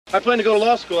I plan to go to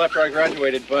law school after I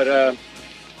graduated, but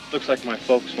looks like my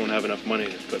folks won't have enough money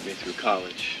to put me through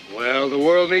college. Well, the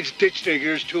world needs ditch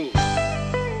diggers, too.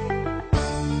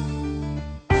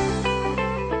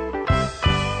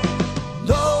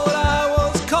 Lord, I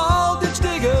was called ditch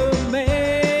digger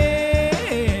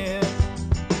man,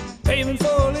 paving for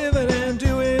a living and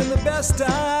doing the best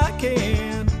I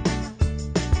can.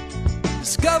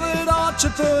 Discovered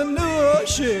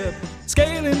entrepreneurship,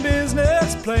 scaling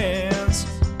business plans.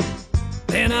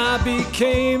 Then I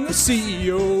became the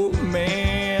CEO,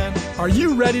 man. Are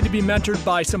you ready to be mentored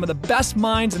by some of the best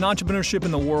minds in entrepreneurship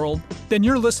in the world? Then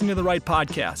you're listening to the right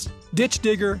podcast, Ditch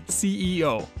Digger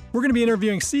CEO. We're going to be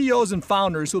interviewing CEOs and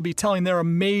founders who will be telling their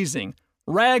amazing,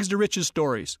 rags to riches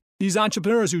stories. These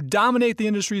entrepreneurs who dominate the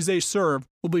industries they serve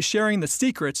will be sharing the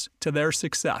secrets to their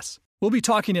success. We'll be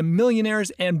talking to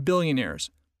millionaires and billionaires,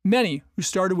 many who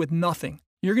started with nothing.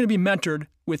 You're going to be mentored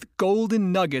with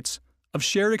golden nuggets of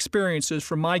shared experiences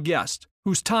from my guest,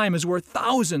 whose time is worth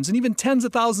thousands and even tens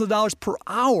of thousands of dollars per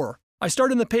hour. I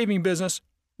started in the paving business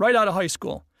right out of high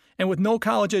school, and with no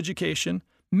college education,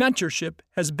 mentorship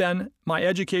has been my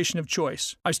education of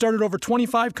choice. I started over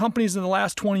 25 companies in the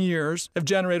last 20 years, have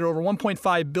generated over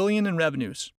 $1.5 billion in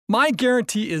revenues. My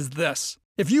guarantee is this: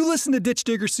 if you listen to Ditch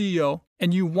Digger CEO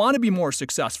and you want to be more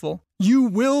successful, you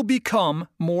will become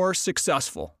more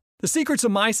successful. The secrets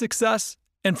of my success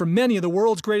and for many of the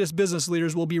world's greatest business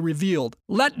leaders will be revealed.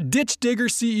 Let Ditch Digger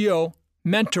CEO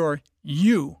mentor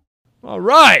you. All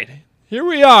right, here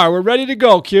we are. We're ready to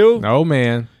go, Q. Oh,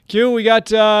 man. Q, we've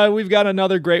got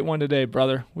another great one today,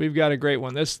 brother. We've got a great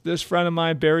one. This friend of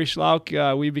mine, Barry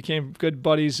Schlauk, we became good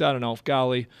buddies, I don't know,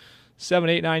 golly, 7,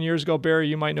 8, 9 years ago. Barry,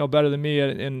 you might know better than me,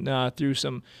 and through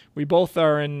some, we both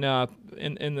are in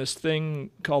this thing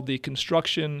called the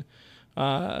construction.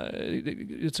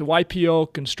 It's a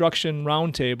YPO construction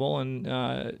roundtable, and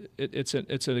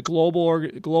it's a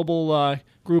global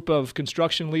group of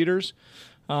construction leaders,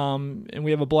 and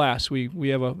we have a blast. We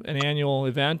have an annual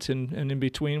event, and in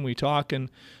between we talk, and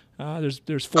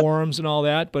there's forums and all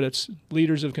that, but it's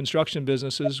leaders of construction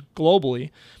businesses globally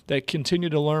that continue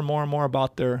to learn more and more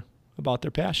about their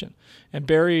passion. And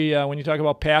Barry, when you talk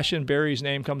about passion, Barry's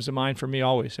name comes to mind for me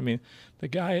always. I mean, the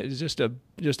guy is just a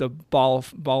ball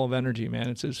of energy,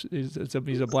 man. He's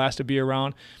a blast to be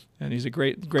around, and he's a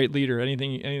great leader.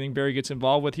 Anything Barry gets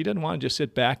involved with, he doesn't want to just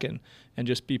sit back and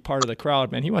just be part of the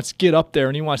crowd, man. He wants to get up there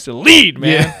and he wants to lead,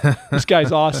 man. Yeah. This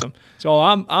guy's awesome. So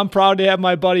I'm proud to have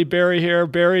my buddy Barry here.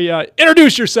 Barry,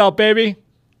 introduce yourself, baby.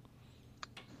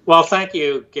 Well, thank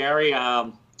you, Gary.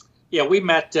 We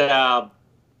met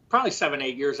probably 7,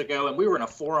 8 years ago, and we were in a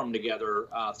forum together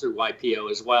through YPO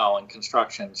as well in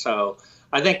construction. So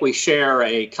I think we share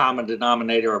a common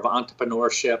denominator of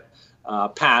entrepreneurship,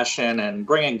 passion, and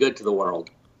bringing good to the world.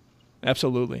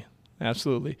 Absolutely.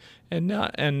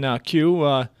 And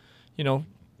Q,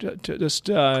 just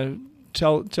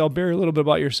tell Barry a little bit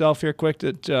about yourself here, quick.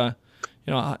 That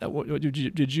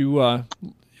did you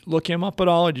look him up at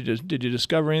all, or did you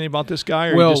discover anything about this guy,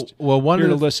 or here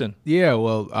to listen? Yeah,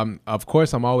 well, of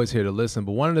course I'm always here to listen,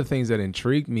 but one of the things that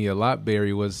intrigued me a lot,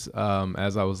 Barry, was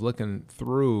as I was looking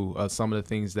through some of the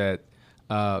things that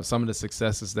some of the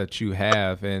successes that you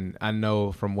have, and I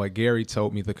know from what Gary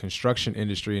told me, the construction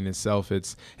industry in itself,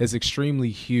 it's extremely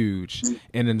huge,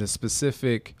 and in the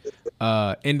specific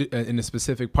in the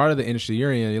specific part of the industry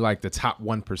you're in, you're like the top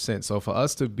 1%. So for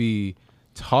us to be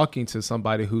talking to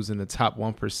somebody who's in the top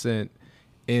 1%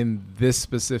 in this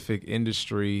specific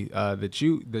industry that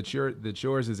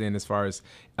yours is in, as far as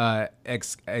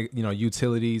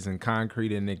utilities and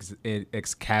concrete and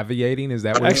excavating, is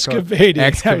that what excavating?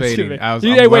 Excavating. I'm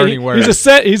learning words.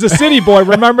 He's a city boy.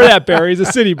 Remember that, Barry. He's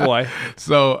a city boy.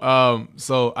 So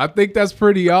I think that's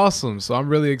pretty awesome. So I'm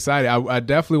really excited. I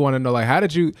definitely want to know, like, how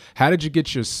did you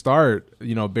get your start?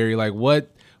 Barry, like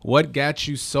what got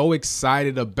you so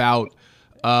excited about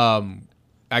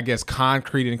I guess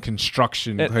concrete and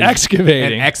construction and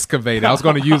excavating. I was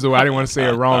going to use it. I didn't want to say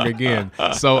it wrong again.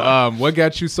 So what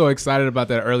got you so excited about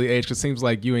that early age? Because it seems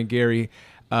like you and Gary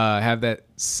have that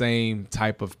same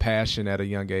type of passion at a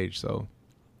young age. So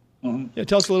yeah,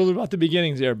 tell us a little bit about the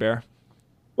beginnings there, Bear.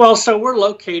 Well, so we're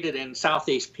located in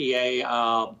Southeast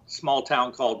PA, small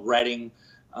town called Reading.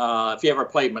 If you ever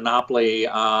played Monopoly,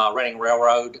 Reading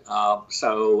Railroad.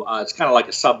 So it's kind of like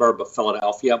a suburb of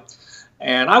Philadelphia.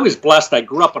 And I was blessed. I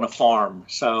grew up on a farm.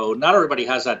 So not everybody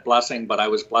has that blessing, but I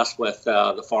was blessed with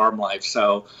the farm life.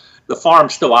 So the farm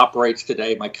still operates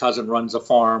today. My cousin runs a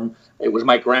farm. It was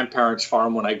my grandparents'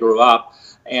 farm when I grew up.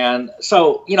 And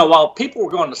so, while people were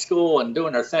going to school and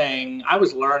doing their thing, I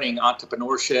was learning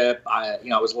entrepreneurship. I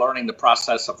was learning the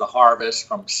process of the harvest,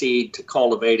 from seed to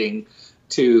cultivating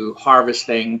to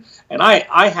harvesting. And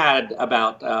I had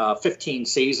about 15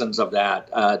 seasons of that.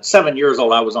 At 7 years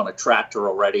old, I was on a tractor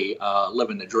already,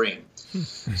 living the dream.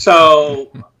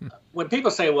 So when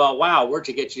people say, well, wow, where'd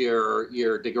you get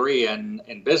your degree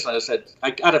in business?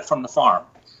 I got it from the farm.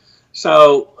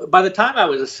 So by the time I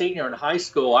was a senior in high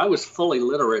school, I was fully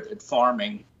literate at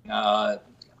farming,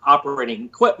 operating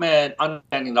equipment,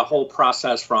 understanding the whole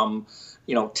process from,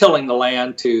 tilling the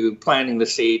land to planting the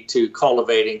seed to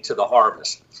cultivating to the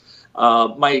harvest.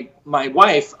 My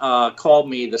wife called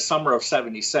me the summer of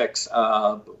 '76,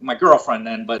 my girlfriend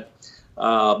then, but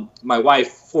my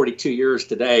wife, 42 years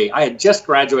today. I had just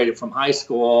graduated from high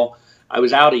school. I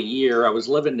was out a year. I was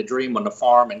living the dream on the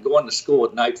farm and going to school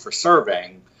at night for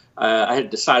surveying. I had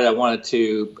decided I wanted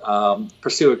to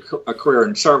pursue a career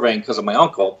in surveying because of my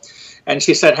uncle. And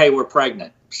she said, hey, we're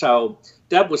pregnant. So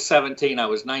Deb was 17. I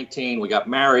was 19. We got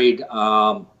married.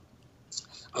 I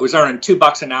was earning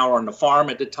 $2 an hour on the farm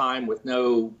at the time with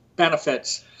no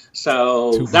benefits.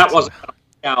 So that wasn't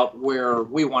out where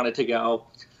we wanted to go.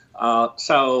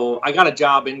 So I got a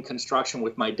job in construction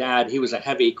with my dad. He was a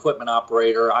heavy equipment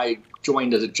operator. I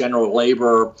joined as a general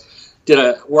laborer,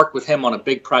 worked with him on a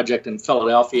big project in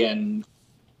Philadelphia, and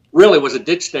really was a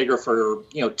ditch digger for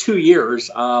 2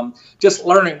 years, just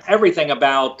learning everything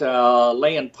about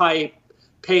laying pipe,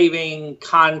 paving,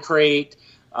 concrete,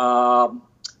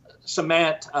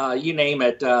 cement, you name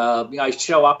it. I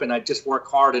show up and I just work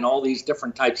hard in all these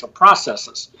different types of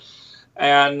processes.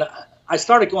 And I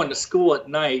started going to school at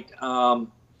night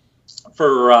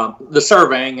for the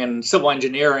surveying and civil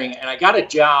engineering, and I got a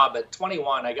job at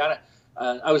 21.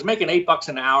 I was making $8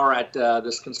 an hour at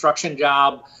this construction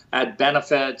job, had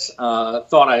benefits,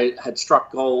 thought I had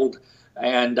struck gold.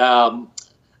 And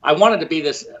I wanted to be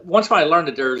this. Once when I learned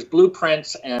that there's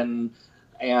blueprints and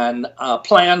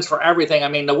plans for everything, I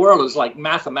mean, the world is like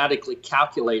mathematically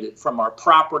calculated, from our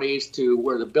properties to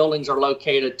where the buildings are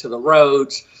located, to the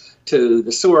roads, to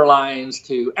the sewer lines,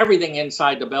 to everything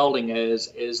inside the building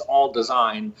is all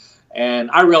designed. And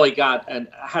I really had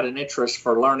an interest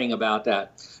for learning about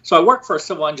that. So I worked for a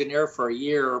civil engineer for a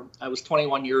year. I was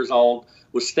 21 years old,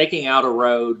 was staking out a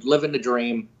road, living the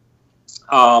dream,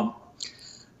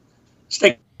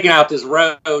 staking out this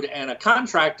road, and a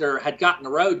contractor had gotten the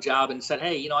road job and said,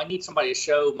 hey, I need somebody to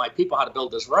show my people how to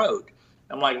build this road.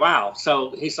 I'm like, wow.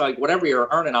 So he's like, whatever you're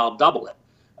earning, I'll double it.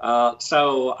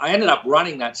 So I ended up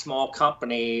running that small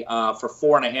company for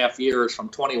 4.5 years, from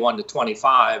 21 to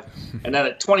 25. And then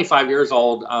at 25 years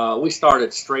old, we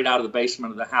started straight out of the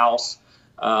basement of the house.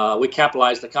 We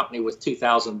capitalized the company with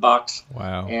 $2,000.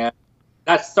 Wow. And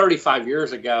that's 35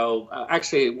 years ago.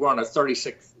 Actually, we're on a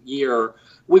 36th year.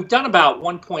 We've done about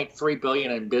 $1.3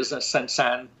 billion in business since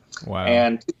then. Wow.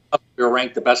 And we were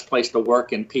ranked the best place to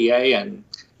work in PA, and,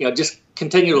 just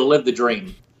continue to live the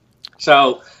dream.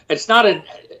 So it's not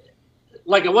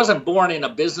like I wasn't born in a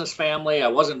business family. I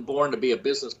wasn't born to be a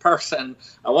business person.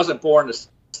 I wasn't born to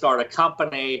start a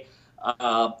company.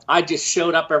 I just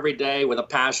showed up every day with a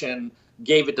passion,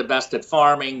 gave it the best at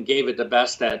farming, gave it the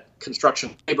best at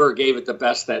construction labor, gave it the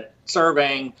best at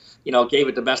surveying, gave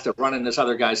it the best at running this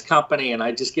other guy's company. And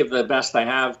I just give the best I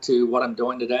have to what I'm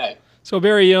doing today. So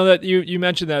Barry, that you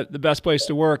mentioned that the best place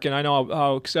to work, and I know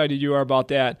how excited you are about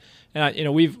that.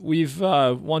 And we've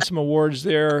won some awards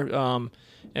there, and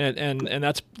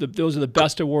those are the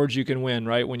best awards you can win,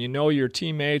 right? When your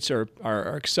teammates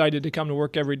are excited to come to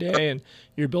work every day, and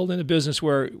you're building a business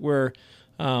where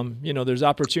there's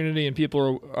opportunity and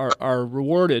people are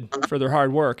rewarded for their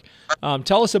hard work.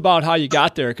 Tell us about how you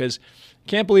got there, because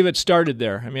can't believe it started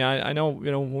there. I mean, I know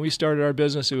when we started our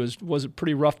business, it was a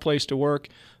pretty rough place to work,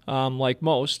 like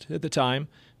most at the time.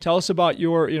 Tell us about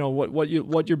your what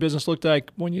your business looked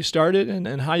like when you started,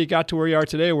 and how you got to where you are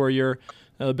today, where you're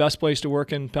the best place to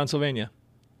work in Pennsylvania.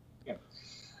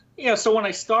 Yeah. So when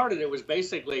I started, it was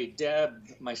basically Deb,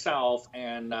 myself,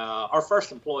 and our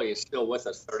first employee is still with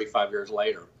us 35 years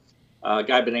later. A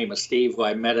guy by the name of Steve, who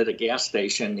I met at a gas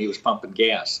station. He was pumping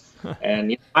gas,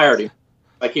 and I hired him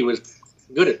like he was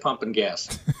good at pumping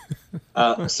gas.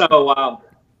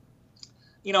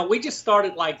 We just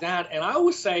started like that. And I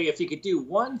always say, if you could do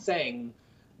one thing,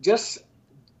 just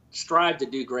strive to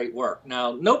do great work.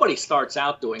 Now, nobody starts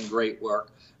out doing great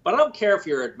work, but I don't care if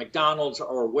you're at McDonald's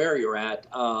or where you're at.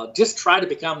 Just try to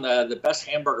become the best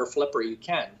hamburger flipper you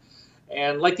can.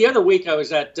 And like the other week, I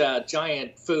was at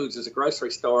Giant Foods, as a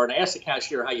grocery store, and I asked the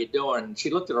cashier, how you doing? And she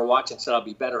looked at her watch and said, I'll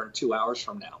be better in 2 hours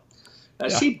from now. Yeah.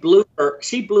 She blew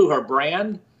her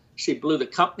brand. She blew the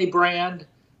company brand.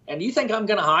 And you think I'm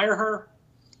going to hire her?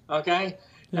 Okay.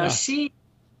 Yeah. Now she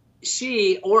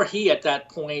or he at that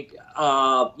point,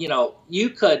 you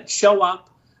could show up,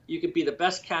 You could be the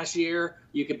best cashier.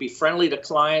 You could be friendly to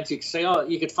clients. You could say, oh,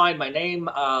 you could find my name.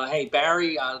 Hey,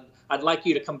 Barry, I'd like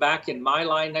you to come back in my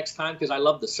line next time because I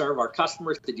love to serve our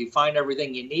customers. Did you find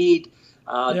everything you need?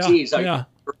 Geez,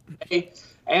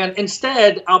 and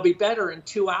instead, I'll be better in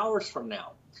 2 hours from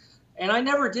now. And I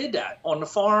never did that on the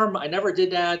farm. I never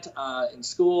did that in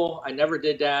school. I never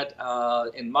did that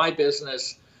in my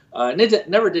business.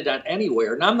 Never did that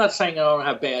anywhere. And I'm not saying I don't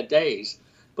have bad days,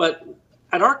 but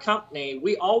at our company,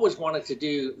 we always wanted to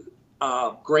do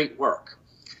great work.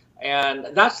 And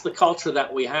that's the culture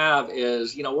that we have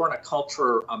is, we're in a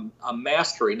culture of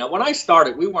mastery. Now, when I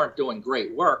started, we weren't doing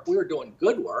great work. We were doing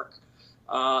good work.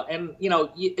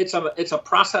 It's a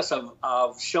process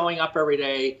of showing up every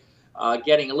day,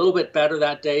 getting a little bit better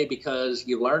that day because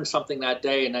you learned something that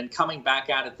day, and then coming back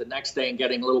at it the next day and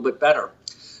getting a little bit better.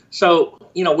 So,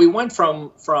 we went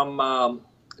from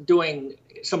doing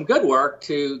some good work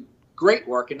to great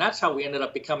work, and that's how we ended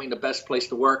up becoming the best place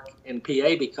to work in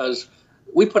PA because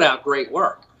we put out great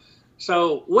work.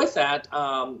 So with that,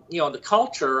 the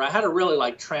culture, I had to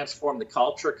really transform the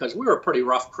culture because we were a pretty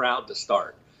rough crowd to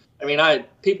start. I mean,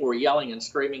 people were yelling and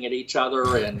screaming at each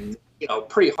other, and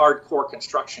pretty hardcore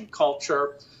construction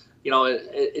culture.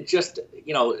 It just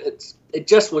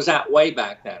was that way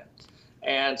back then.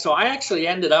 And so I actually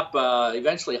ended up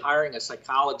eventually hiring a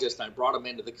psychologist, and I brought him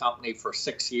into the company for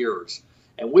 6 years.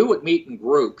 And we would meet in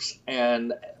groups,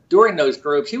 and during those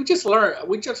groups, we just learn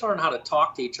how to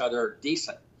talk to each other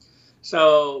decent.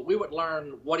 So we would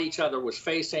learn what each other was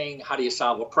facing, how do you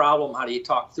solve a problem, how do you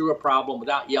talk through a problem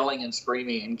without yelling and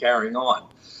screaming and carrying on.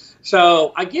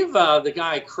 So I give the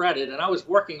guy credit, and I was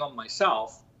working on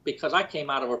myself because I came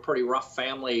out of a pretty rough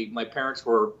family. My parents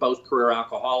were both career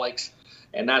alcoholics,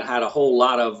 and that had a whole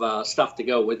lot of stuff to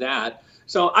go with that.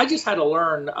 So I just had to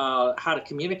learn how to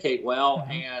communicate well,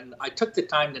 and I took the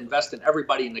time to invest in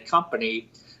everybody in the company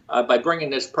by bringing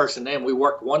this person in. We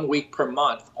worked 1 week per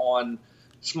month on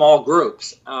small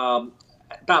groups,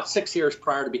 about 6 years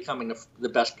prior to becoming the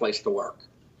best place to work.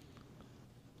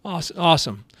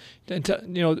 Awesome. And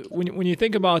when you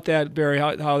think about that, Barry,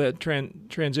 how that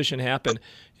transition happened,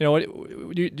 do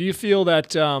you feel that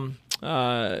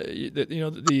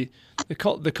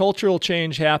the cultural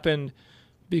change happened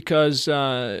because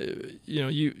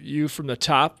you from the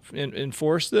top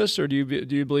enforced this, or do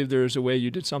you believe there's a way you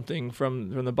did something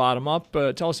from the bottom up?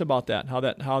 Tell us about that. How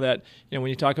that when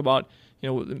you talk about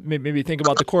maybe think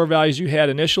about the core values you had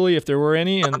initially, if there were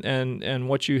any, and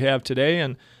what you have today,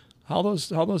 and how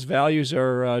those values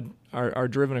are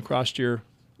driven across your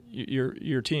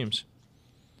teams.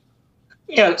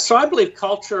 Yeah, so I believe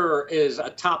culture is a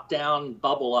top-down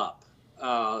bubble up.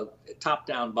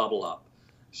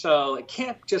 So it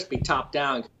can't just be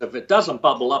top-down. If it doesn't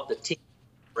bubble up, the team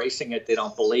is embracing it, they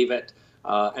don't believe it,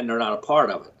 and they're not a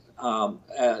part of it.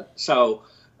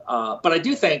 But I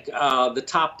do think the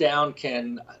top-down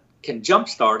can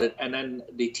jumpstart it, and then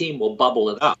the team will bubble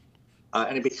it up,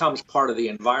 and it becomes part of the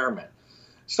environment.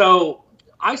 So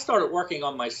I started working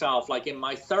on myself, like in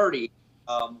my 30s.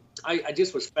 I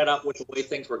just was fed up with the way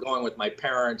things were going with my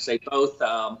parents. They both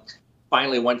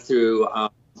finally went through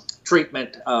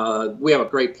treatment. We have a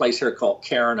great place here called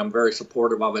Cairn. I'm very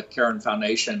supportive of it, Cairn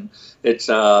Foundation. It's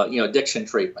addiction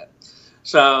treatment.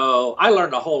 So I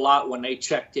learned a whole lot when they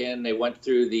checked in. They went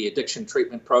through the addiction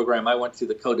treatment program. I went through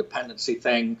the codependency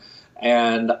thing.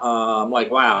 And I'm like,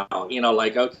 wow,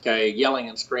 okay, yelling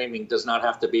and screaming does not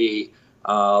have to be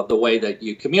the way that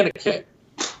you communicate.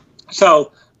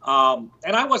 So,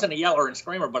 and I wasn't a yeller and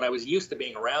screamer, but I was used to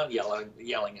being around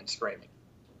yelling and screaming.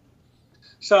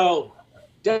 So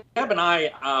Deb and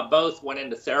I both went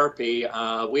into therapy.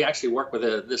 We actually worked with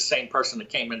this same person that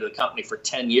came into the company for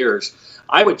 10 years.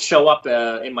 I would show up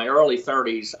in my early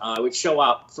 30s. I would show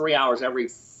up 3 hours every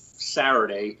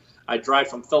Saturday. I'd drive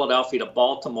from Philadelphia to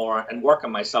Baltimore and work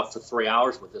on myself for 3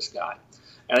 hours with this guy.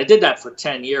 And I did that for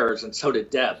 10 years, and so did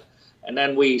Deb. And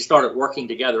then we started working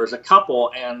together as a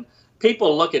couple, and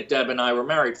people look at Deb and I, we're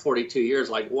married 42 years,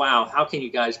 like, wow, how can you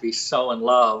guys be so in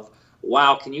love?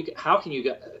 Wow, how can you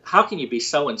be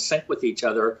so in sync with each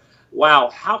other? Wow,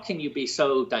 how can you be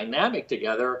so dynamic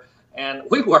together? And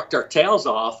we worked our tails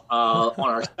off on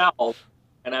ourselves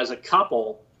and as a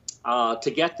couple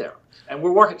to get there. And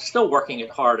we're still working it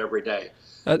hard every day.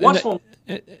 Go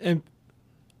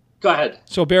ahead.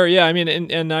 So Barry, yeah, I mean,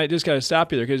 and I just got to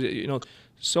stop you there because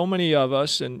so many of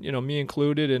us, and me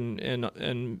included,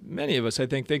 and many of us, I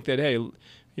think that hey,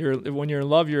 when you're in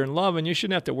love, and you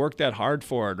shouldn't have to work that hard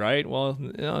for it, right? Well,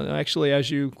 actually,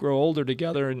 as you grow older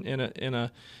together in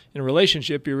a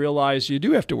relationship, you realize you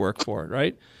do have to work for it,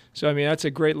 right? So I mean, that's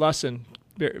a great lesson,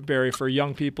 Barry, for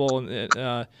young people,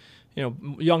 and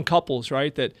young couples,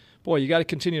 right? That, boy, you got to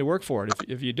continue to work for it.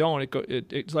 If you don't,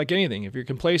 it's like anything. If you're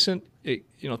complacent,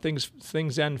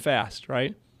 things end fast,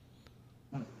 right?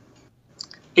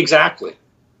 Exactly.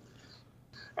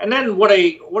 And then what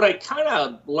I kind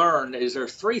of learned is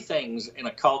there's three things in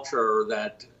a culture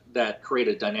that create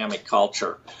a dynamic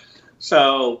culture.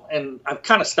 So, and I've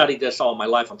kind of studied this all my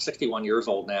life. I'm 61 years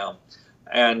old now,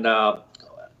 and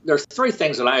there's three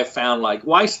things that I have found. Like,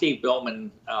 why Steve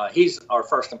Billman? He's our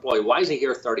first employee. Why is he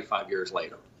here 35 years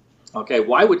later? Okay,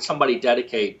 why would somebody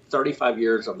dedicate 35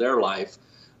 years of their life?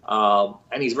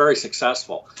 And he's very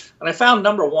successful. And I found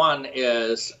number one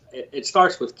is it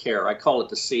starts with care. I call it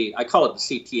the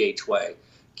CTH way,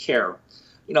 care.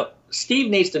 Steve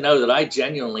needs to know that I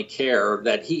genuinely care,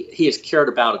 that he is cared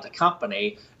about at the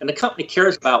company, and the company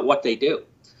cares about what they do.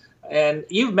 And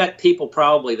you've met people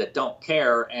probably that don't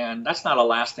care, and that's not a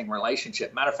lasting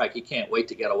relationship. Matter of fact, you can't wait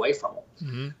to get away from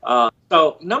them. Mm-hmm.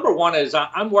 So number one is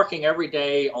I'm working every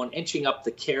day on inching up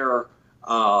the care.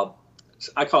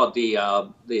 I call it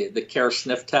the care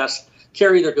sniff test.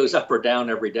 Care either goes up or down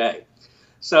every day.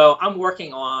 So I'm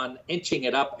working on inching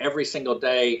it up every single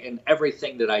day in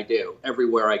everything that I do,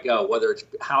 everywhere I go, whether it's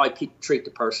how I treat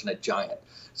the person at Giant.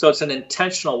 So it's an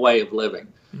intentional way of living.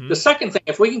 Mm-hmm. The second thing,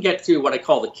 if we can get through what I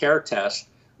call the care test,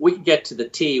 we can get to the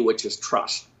T, which is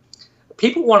trust.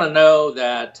 People want to know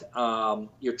that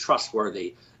you're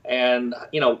trustworthy. And,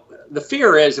 the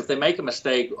fear is if they make a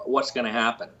mistake, what's going to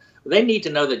happen? They need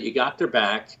to know that you got their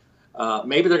back.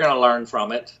 Maybe they're going to learn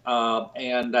from it,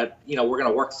 and that, we're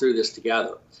going to work through this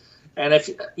together. And if,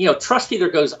 trust either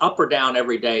goes up or down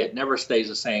every day, it never stays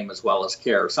the same as well as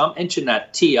care. So I'm inching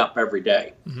that T up every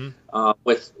day, mm-hmm.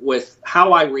 With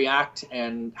how I react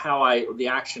and the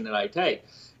action that I take.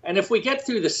 And if we get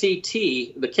through the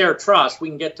CT, the care trust, we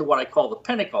can get to what I call the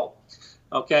pinnacle,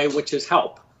 okay, which is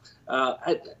help.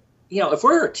 If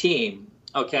we're a team,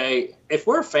 okay, if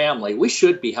we're a family, we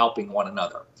should be helping one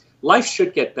another. Life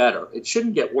should get better. It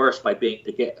shouldn't get worse by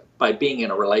being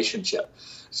in a relationship.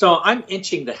 So I'm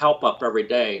inching the help up every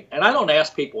day. And I don't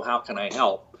ask people, how can I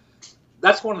help?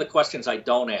 That's one of the questions I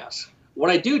don't ask. What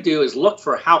I do is look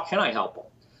for how can I help them.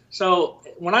 So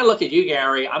when I look at you,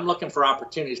 Gary, I'm looking for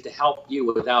opportunities to help you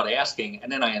without asking,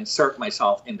 and then I insert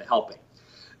myself into helping.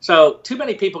 So too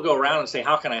many people go around and say,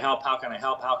 how can I help? How can I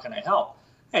help? How can I help?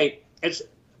 Hey,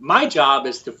 my job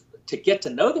is to get to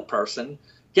know the person,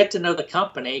 get to know the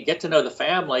company, get to know the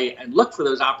family, and look for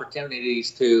those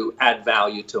opportunities to add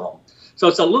value to them. So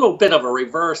it's a little bit of a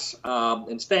reverse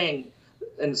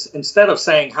instead of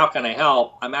saying, how can I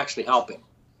help? I'm actually helping.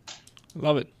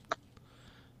 Love it.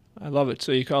 I love it.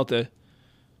 So you call it the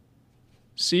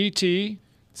CTH.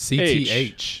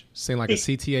 Seem like a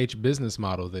CTH business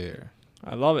model there.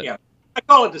 I love it. Yeah. I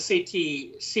call it the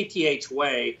CTH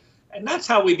way. And that's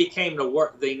how we became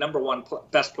the number one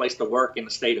best place to work in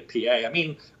the state of PA. I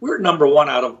mean, we're number one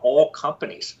out of all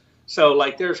companies. So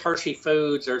like there's Hershey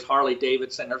Foods, there's Harley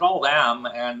Davidson, there's all them,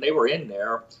 and they were in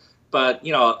there. But,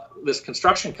 this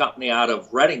construction company out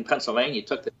of Reading, Pennsylvania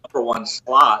took the number one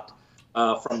slot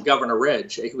from Governor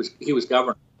Ridge. He was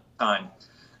governor at the time.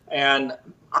 And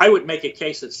I would make a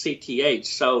case at CTH.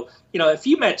 So, if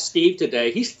you met Steve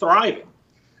today, he's thriving.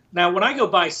 Now, when I go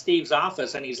by Steve's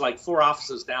office, and he's like 4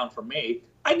 offices down from me,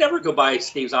 I never go by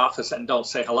Steve's office and don't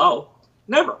say hello.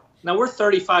 Never. Now, we're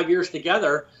 35 years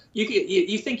together.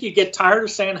 You think you get tired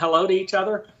of saying hello to each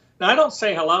other? Now, I don't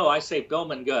say hello. I say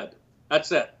Billman good.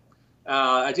 That's it.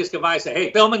 I just go by and say,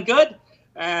 hey, Billman good?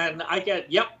 And I get,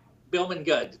 yep, Billman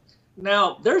good.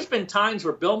 Now, there's been times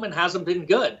where Billman hasn't been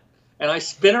good. And I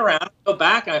spin around, go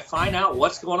back, and I find out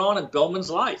what's going on in Billman's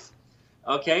life.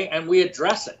 Okay? And we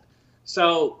address it.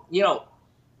 So,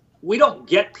 we don't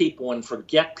get people and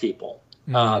forget people.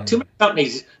 Too many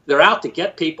companies, they're out to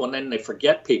get people and then they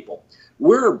forget people.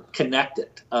 We're connected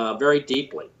very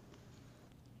deeply.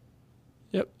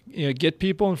 Yep. Get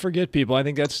people and forget people. I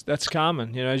think that's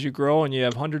common. As you grow and you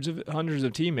have hundreds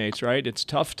of teammates, right? It's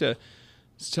tough to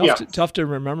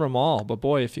remember them all. But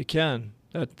boy, if you can,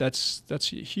 that's a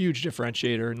huge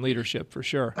differentiator in leadership for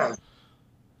sure.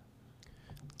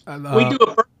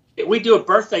 We do a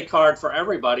birthday card for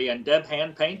everybody, and Deb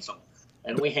hand paints them,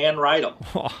 and we hand write them.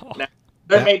 Now,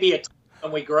 there may be a time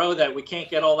when we grow that we can't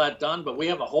get all that done, but we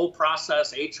have a whole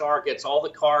process. HR gets all the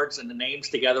cards and the names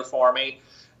together for me.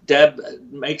 Deb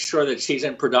makes sure that she's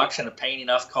in production of painting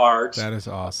enough cards. That is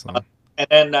awesome.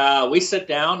 And then we sit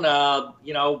down,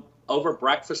 over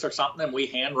breakfast or something, and we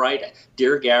hand write,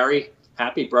 "Dear Gary,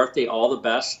 happy birthday, all the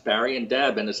best, Barry and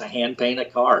Deb," and it's a hand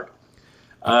painted card.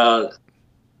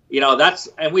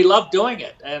 and we love doing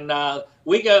it. And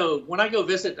when I go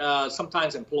visit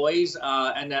sometimes employees,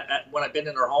 and when I've been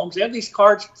in their homes, they have these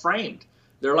cards framed.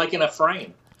 They're like in a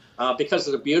frame. Because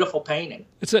of the beautiful painting.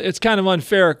 It's kind of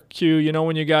unfair, Q.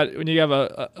 When you have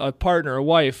a partner, a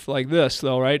wife like this,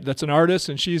 though, right? That's an artist,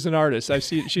 and she's an artist.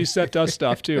 She's set us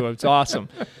stuff too. It's awesome.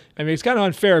 I mean, it's kind of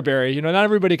unfair, Barry. Not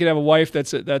everybody can have a wife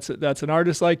that's an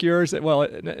artist like yours. Well,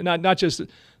 not just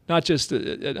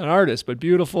an artist, but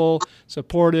beautiful,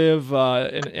 supportive,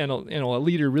 and a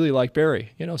leader really like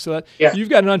Barry. So that you've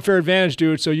got an unfair advantage,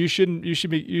 dude. So you shouldn't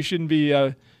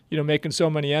be making so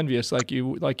many envious like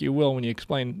you will when you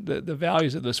explain the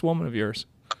values of this woman of yours.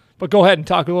 But go ahead and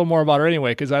talk a little more about her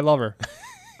anyway, because I love her.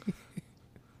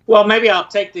 Well, maybe I'll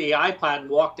take the iPad and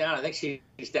walk down. I think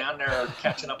she's down there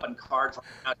catching up on cards right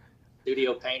now,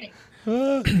 studio painting.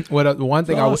 Well, the one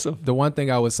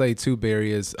thing I would say too,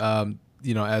 Barry, is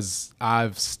as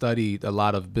I've studied a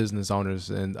lot of business owners,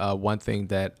 and one thing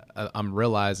that I'm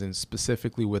realizing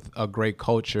specifically with a great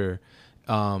culture,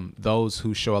 those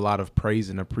who show a lot of praise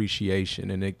and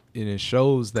appreciation, and it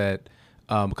shows that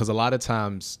because a lot of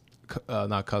times,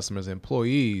 not customers,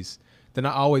 employees, they're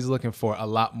not always looking for a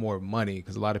lot more money,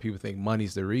 because a lot of people think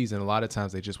money's the reason. A lot of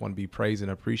times they just want to be praised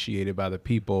and appreciated by the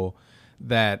people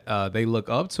that they look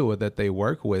up to or that they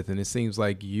work with, and it seems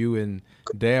like you and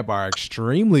Deb are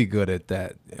extremely good at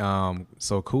that.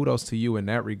 So kudos to you in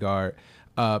that regard.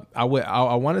 I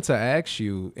wanted to ask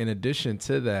you, in addition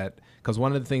to that, because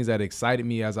one of the things that excited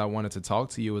me as I wanted to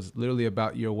talk to you was literally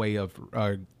about your way of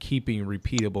keeping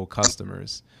repeatable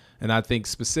customers. And I think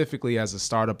specifically as a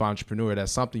startup entrepreneur,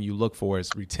 that's something you look for,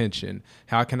 is retention.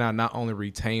 How can I not only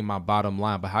retain my bottom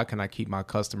line, but how can I keep my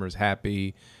customers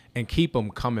happy and keep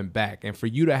them coming back? And for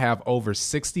you to have over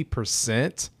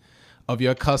 60% of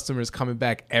your customers coming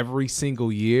back every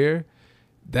single year,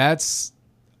 that's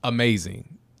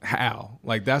amazing. How?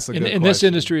 Like, that's a good question. In this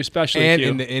industry, especially, and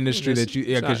in the industry that you,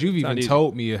 because you've even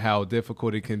told me how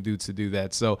difficult it can do to do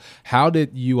that. So how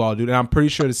did you all do that? I'm pretty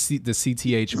sure the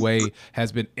CTH way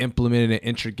has been implemented and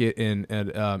intricate, and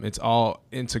it's all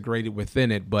integrated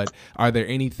within it. But are there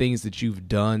any things that you've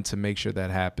done to make sure that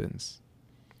happens?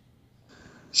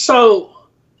 So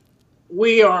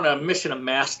we are on a mission of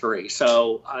mastery.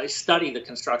 So I study the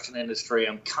construction industry.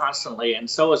 I'm constantly, and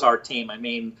so is our team. I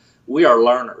mean, we are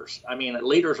learners. I mean,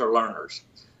 leaders are learners.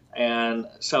 And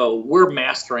so we're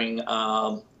mastering,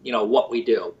 what we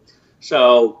do.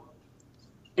 So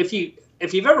if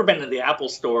you've ever been to the Apple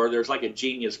store, there's like a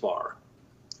Genius Bar,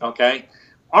 okay?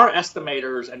 Our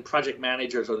estimators and project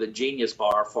managers are the Genius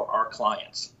Bar for our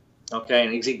clients, okay?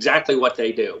 And it's exactly what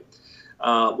they do.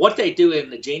 What they do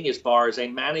in the Genius Bar is they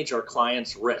manage our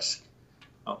clients' risk,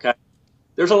 okay?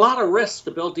 There's a lot of risks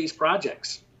to build these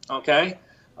projects, okay?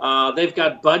 They've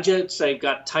got budgets, they've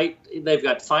got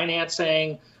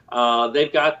financing,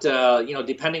 they've got,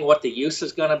 depending what the use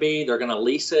is going to be, they're going to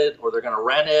lease it, or they're going to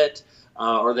rent it,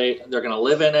 or they're going to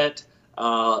live in it.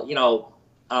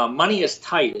 Money is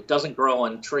tight. It doesn't grow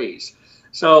on trees.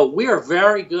 So we are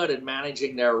very good at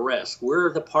managing their risk.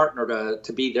 We're the partner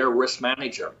to be their risk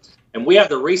manager. And we have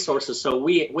the resources. So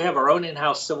we have our own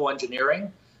in-house civil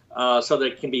engineering, so that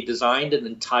it can be designed and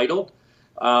entitled.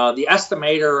 The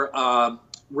estimator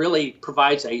really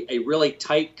provides a really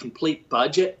tight, complete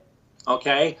budget,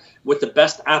 okay, with the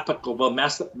best applicable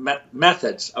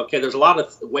methods. Okay, there's a lot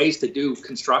of ways to do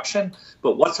construction,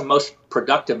 but what's the most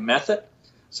productive method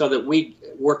so that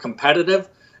we're competitive?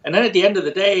 And then at the end of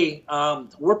the day,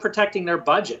 we're protecting their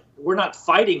budget. We're not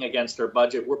fighting against their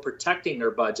budget. We're protecting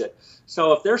their budget.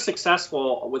 So if they're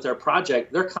successful with their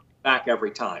project, they're coming back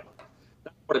every time.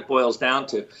 That's what it boils down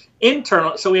to.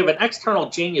 So we have an external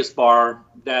Genius Bar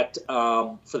that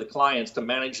for the clients to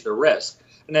manage the risk.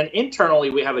 And then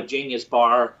internally, we have a Genius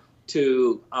Bar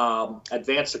to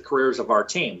advance the careers of our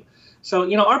team.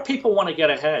 So, our people want to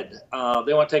get ahead.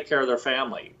 They want to take care of their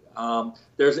family.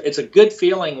 It's a good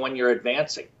feeling when you're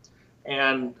advancing.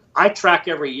 And I track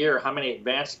every year how many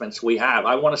advancements we have.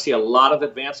 I want to see a lot of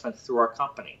advancements through our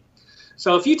company.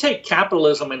 So if you take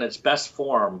capitalism in its best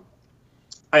form,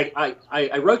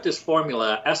 I wrote this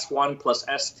formula, S1 plus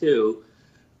S2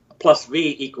 plus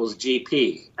V equals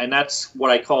GP. And that's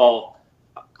what I call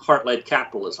heart-led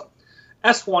capitalism.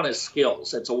 S1 is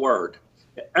skills. It's a word.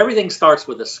 Everything starts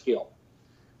with a skill.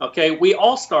 Okay, we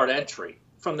all start entry.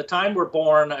 From the time we're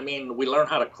born, we learn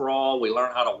how to crawl, we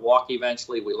learn how to walk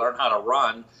eventually, we learn how to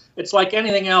run. It's like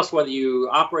anything else, whether you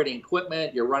operating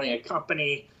equipment, you're running a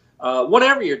company,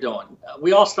 whatever you're doing,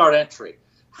 we all start entry.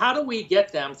 How do we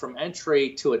get them from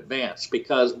entry to advanced?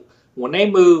 Because when they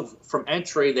move from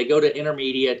entry, they go to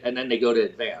intermediate and then they go to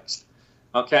advanced.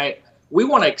 Okay, we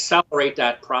want to accelerate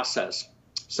that process.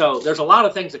 So there's a lot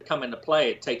of things that come into play.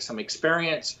 It takes some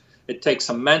experience, it takes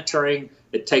some mentoring,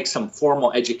 it takes some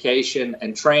formal education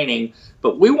and training,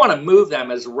 but we want to move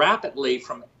them as rapidly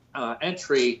from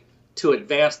entry to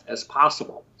advanced as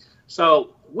possible.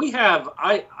 So we have,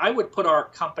 I would put our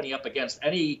company up against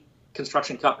any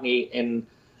construction company in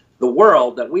the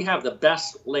world that we have the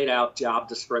best laid out job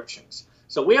descriptions.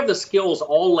 So we have the skills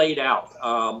all laid out.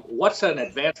 What's an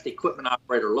advanced equipment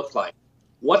operator look like?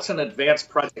 What's an advanced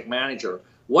project manager?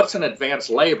 What's an advanced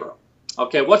labor?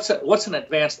 Okay, what's an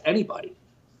advanced anybody?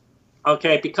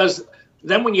 Okay, because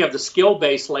then when you have the skill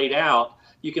base laid out,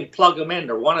 you can plug them in.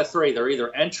 They're one of three. They're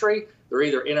either entry, they're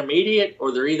either intermediate,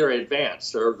 or they're either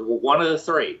advanced. They're one of the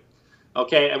three.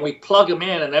 Okay, and we plug them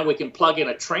in, and then we can plug in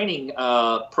a training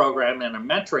program and a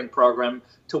mentoring program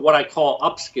to what I call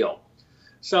upskill.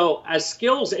 So as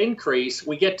skills increase,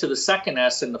 we get to the second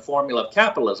S in the formula of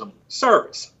capitalism,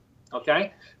 service.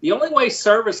 Okay, the only way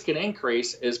service can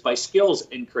increase is by skills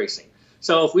increasing.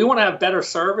 So if we want to have better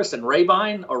service in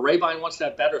Rabine, or Rabine wants to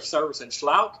have better service in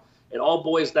Schlauch, it all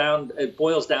boils down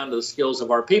to the skills of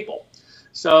our people.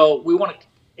 So we want to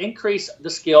increase the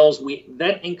skills, we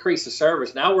then increase the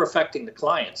service. Now we're affecting the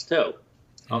clients too.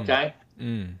 Okay.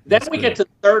 Then we get to the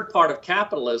third part of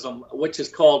capitalism, which is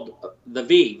called the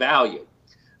V, value.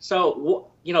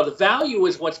 So, you know, the value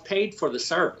is what's paid for the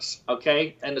service,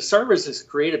 okay? And the service is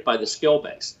created by the skill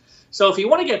base. So if you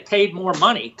want to get paid more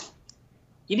money,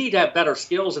 you need to have better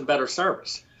skills and better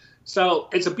service. So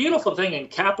it's a beautiful thing in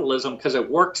capitalism because it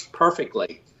works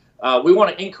perfectly. We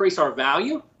want to increase our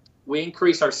value. We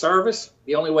increase our service.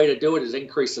 The only way to do it is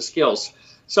increase the skills.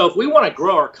 So if we want to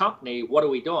grow our company, what are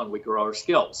we doing? We grow our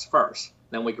skills first.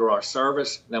 Then we grow our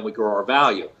service. Then we grow our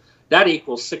value. That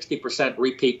equals 60%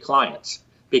 repeat clients,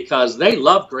 because they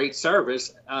love great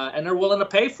service and they're willing to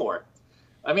pay for it.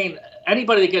 I mean,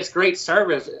 anybody that gets great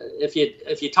service,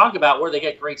 if you talk about where they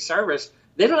get great service,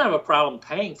 they don't have a problem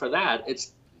paying for that.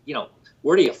 It's, you know,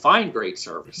 where do you find great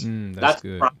service? That's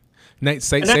good. Nate,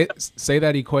 say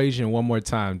that equation one more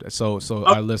time so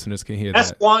our listeners can hear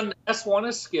that. S1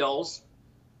 is skills.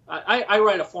 I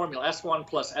write a formula, S1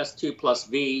 plus S2 plus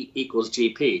V equals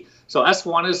GP. So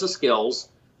S1 is the skills,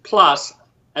 plus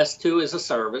S2 is a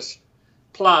service,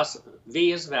 plus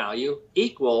V is value,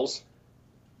 equals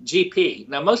GP.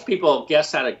 Now, most people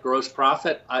guess at a gross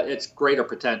profit. It's greater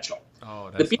potential. Oh,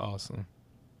 that's awesome.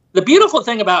 The beautiful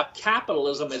thing about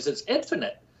capitalism is it's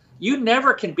infinite. You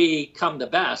never can become the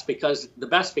best because the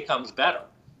best becomes better.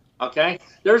 Okay?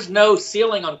 There's no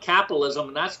ceiling on capitalism,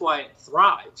 and that's why it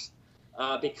thrives.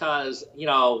 Because, you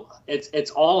know,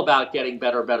 it's all about getting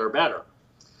better, better, better.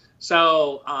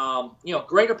 So, you know,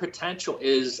 greater potential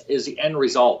is the end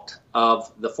result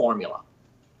of the formula.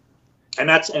 And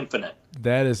that's infinite.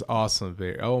 That is awesome,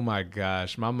 Barry. Oh, my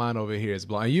gosh. My mind over here is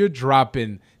blown. You're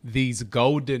dropping these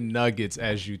golden nuggets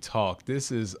as you talk.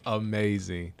 This is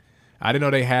amazing. I didn't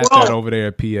know they had that over there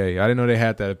at PA. I didn't know they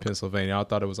had that at Pennsylvania. I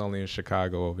thought it was only in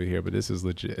Chicago over here, but this is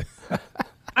legit.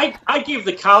 I give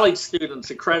the college students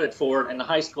the credit for it and the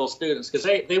high school students because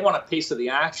they want a piece of the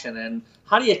action. And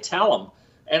how do you tell them?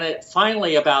 And it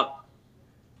finally, about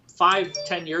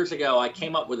 5-10 years ago, I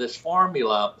came up with this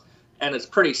formula, and it's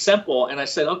pretty simple. And I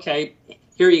said, okay,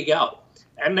 here you go.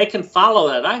 And they can follow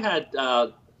that. I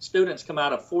had students come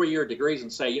out of 4-year degrees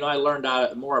and say, you know, I learned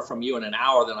more from you in an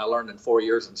hour than I learned in 4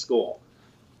 years in school.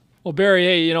 Well, Barry,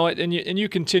 hey, you know, and you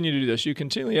continue to do this. You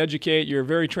continually educate. You're a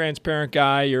very transparent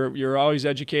guy. You're always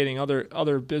educating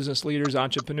other business leaders,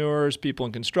 entrepreneurs, people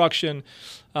in construction.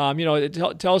 You know,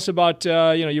 tell us about you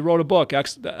know, you wrote a book,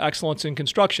 Excellence in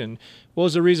Construction. What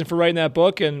was the reason for writing that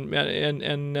book? And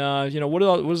you know, what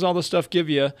does all this stuff give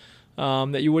you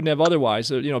that you wouldn't have otherwise?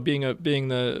 You know, being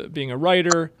a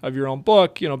writer of your own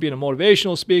book, you know, being a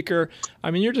motivational speaker. I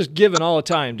mean, you're just giving all the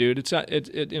time, dude.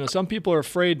 You know, some people are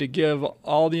afraid to give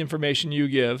all the information you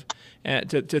give, and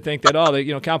to think that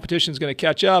you know, competition's going to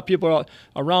catch up. People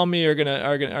around me are going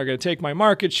to take my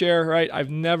market share, right? I've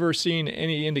never seen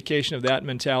any indication of that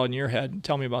mentality in your head.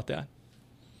 Tell me about that.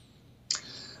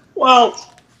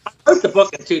 Well, I wrote the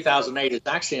book in 2008. It's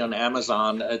actually on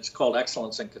Amazon. It's called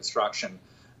Excellence in Construction.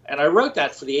 And I wrote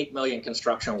that for the 8 million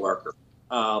construction worker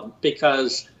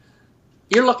because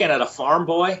you're looking at a farm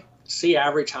boy, C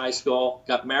average high school,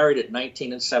 got married at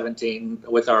 19 and 17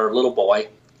 with our little boy,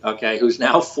 okay, who's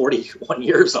now 41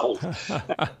 years old.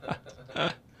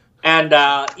 And,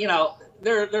 you know,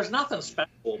 there's nothing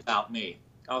special about me,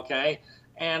 okay?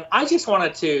 And I just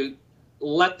wanted to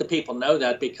let the people know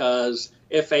that because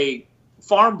if a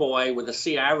farm boy with a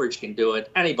C average can do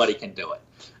it, anybody can do it.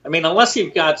 I mean, unless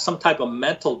you've got some type of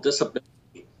mental disability,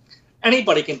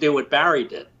 anybody can do what Barry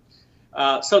did.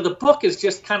 So the book is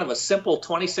just kind of a simple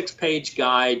 26-page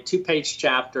guide, 2-page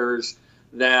chapters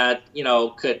that,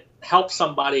 could help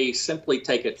somebody simply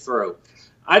take it through.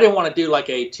 I didn't want to do like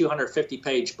a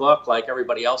 250-page book like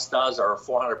everybody else does, or a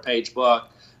 400-page book.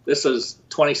 This is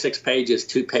 26 pages,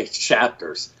 2-page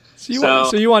chapters.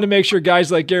 So you want to make sure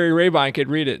guys like Gary Rabine could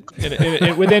read it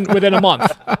within a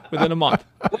month. Within a month.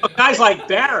 Well, guys like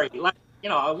Barry,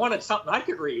 I wanted something I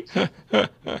could read.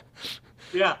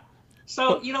 Yeah.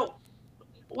 So,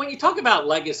 when you talk about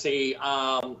legacy,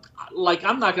 I'm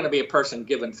not going to be a person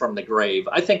given from the grave.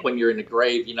 I think when you're in the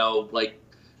grave,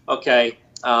 okay,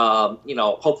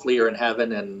 hopefully you're in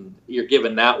heaven and you're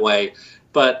given that way.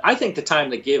 But I think the time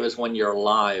to give is when you're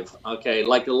alive. Okay,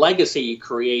 like the legacy you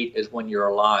create is when you're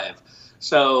alive.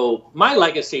 So my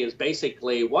legacy is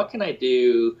basically, what can I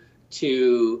do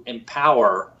to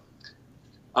empower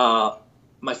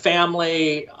my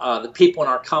family, the people in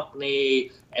our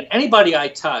company, and anybody I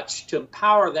touch, to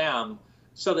empower them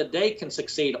so that they can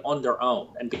succeed on their own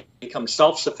and become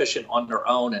self-sufficient on their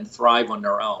own and thrive on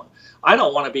their own. I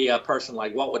don't want to be a person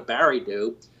like, what would Barry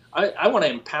do? I want to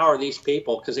empower these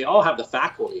people because they all have the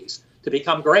faculties to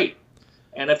become great.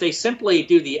 And if they simply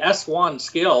do the S1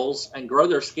 skills and grow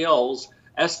their skills,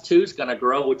 S2 is going to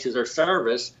grow, which is their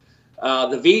service.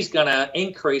 The V is going to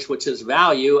increase, which is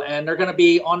value, and they're going to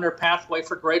be on their pathway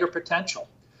for greater potential.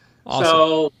 Awesome.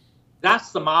 So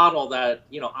that's the model that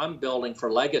I'm building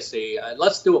for legacy.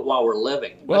 Let's do it while we're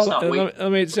living. Well,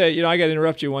 let me say, I got to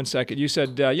interrupt you one second. You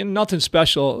said, nothing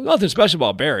special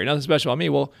about Barry, nothing special about me.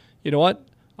 Well, you know what?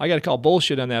 I got to call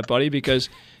bullshit on that, buddy, because,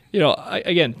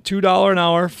 again, $2 an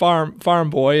hour farm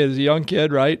boy as a young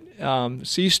kid, right?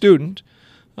 C student,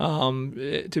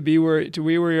 to be where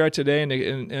you are today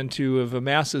and to have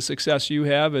amassed the success you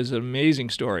have is an amazing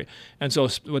story. And so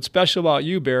what's special about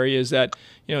you, Barry, is that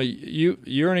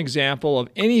you're an example of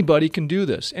anybody can do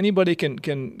this. Anybody can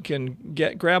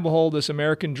grab a hold of this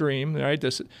American dream, right?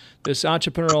 This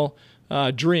entrepreneurial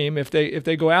dream if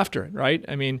they go after it, right?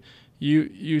 I mean,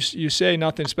 you say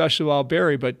nothing special about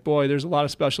Barry, but boy, there's a lot of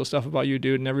special stuff about you,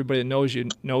 dude, and everybody that knows you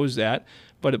knows that.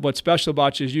 But what's special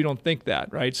about you is you don't think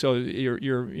that, right? So you've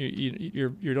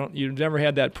never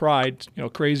had that pride,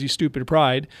 crazy, stupid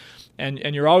pride, and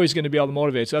you're always going to be able to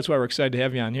motivate. So that's why we're excited to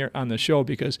have you on here on the show,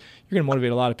 because you're going to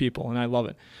motivate a lot of people, and I love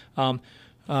it.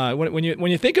 When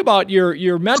you think about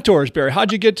your mentors, Barry,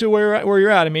 how'd you get to where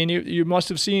you're at? I mean, you must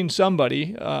have seen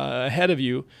somebody ahead of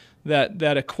you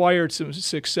that acquired some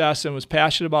success and was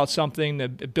passionate about something,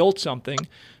 that built something.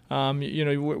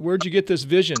 Where'd you get this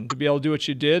vision to be able to do what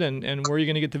you did, and where are you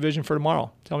going to get the vision for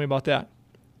tomorrow? Tell me about that.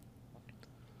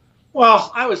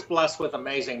 Well, I was blessed with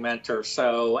amazing mentors.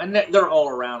 And they're all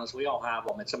around us. We all have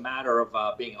them. It's a matter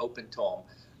of being open to them.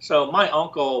 So my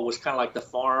uncle was kind of like the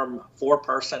farm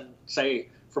foreperson, say,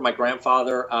 for my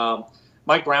grandfather.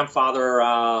 My grandfather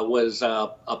was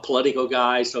a political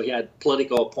guy, so he had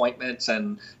political appointments,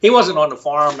 and he wasn't on the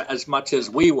farm as much as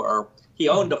we were. He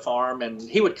owned a farm, and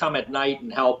he would come at night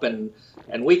and help and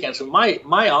weekends. So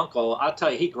my uncle, I'll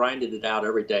tell you, he grinded it out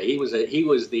every day. He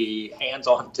was the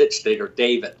hands-on ditch digger,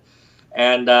 David,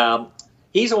 and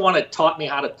he's the one that taught me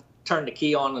how to turn the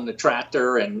key on in the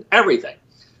tractor and everything.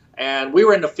 And we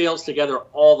were in the fields together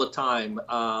all the time.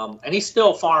 And he's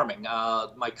still farming.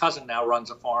 My cousin now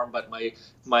runs a farm, but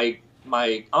my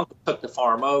uncle took the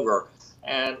farm over.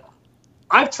 And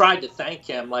I've tried to thank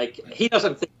him. Like, he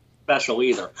doesn't think he's special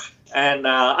either. And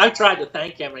I've tried to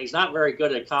thank him, and he's not very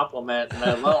good at complimenting.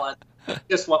 Well, that's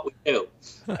just what we do.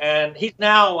 And he's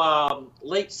now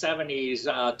late 70s,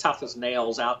 tough as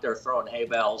nails, out there throwing hay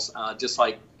bales, just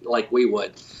like we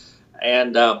would.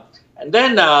 And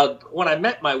then when I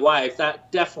met my wife,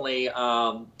 that definitely,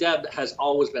 Deb has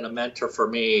always been a mentor for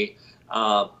me.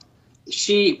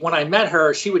 When I met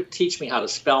her, she would teach me how to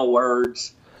spell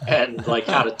words and like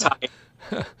how to type.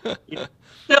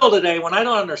 Still today, when I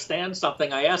don't understand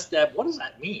something, I ask Deb, what does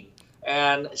that mean?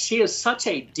 And she is such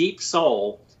a deep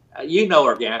soul. You know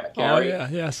her, Gary. Oh, yeah.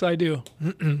 Yes, I do.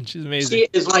 She's amazing. She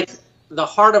is like the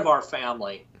heart of our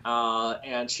family,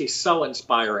 and she's so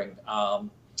inspiring.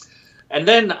 And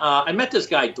then I met this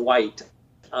guy, Dwight,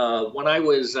 when I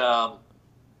was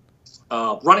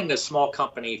running this small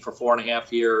company for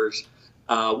 4.5 years.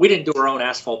 We didn't do our own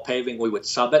asphalt paving. We would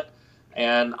sub it.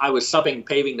 And I was subbing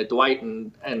paving to Dwight.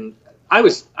 And I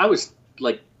was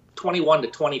like 21 to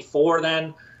 24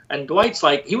 then. And Dwight's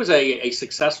like, he was a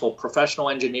successful professional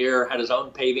engineer, had his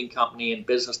own paving company in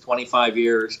business 25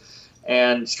 years.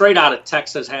 And straight out of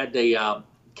Texas, had the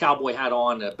cowboy hat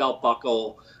on, the belt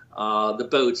buckle, the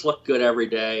boots, looked good every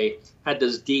day, had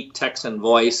this deep Texan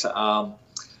voice.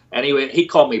 And he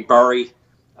called me Burry.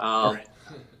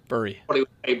 Burry. What do you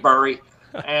say, Burry?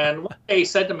 And one day he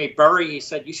said to me, Burry, he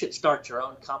said, you should start your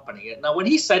own company. And now, when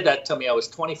he said that to me, I was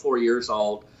 24 years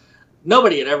old.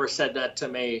 Nobody had ever said that to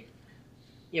me.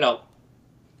 You know,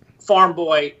 farm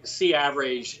boy, C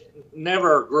average,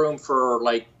 never groomed for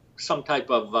like some type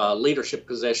of leadership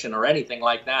position or anything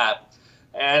like that.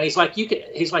 And he's like,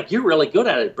 you're really good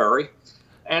at it, Burry.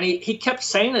 And he kept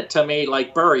saying it to me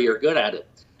like, Burry, you're good at it.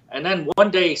 And then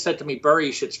one day he said to me, Burry,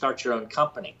 you should start your own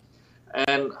company.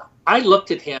 And I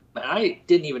looked at him, and I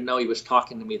didn't even know he was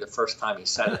talking to me the first time he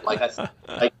said it. Like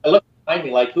I looked behind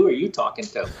me like, who are you talking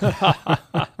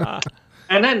to?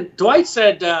 And then Dwight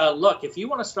said, look, if you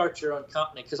want to start your own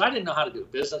company, because I didn't know how to do a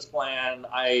business plan.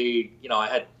 I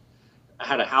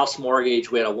had a house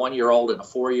mortgage. We had a 1-year-old and a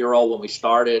 4-year-old when we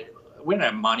started. We didn't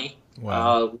have money.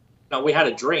 Wow. We had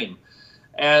a dream.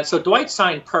 And so Dwight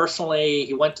signed personally.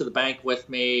 He went to the bank with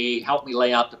me, helped me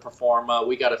lay out the pro forma.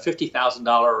 We got a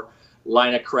 $50,000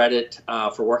 line of credit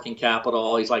for working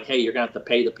capital. He's like, hey, you're going to have to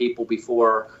pay the people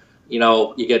before,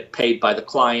 you get paid by the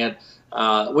client.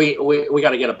 We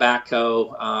got to get a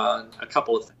backhoe, a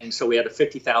couple of things. So we had a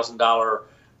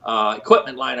 $50,000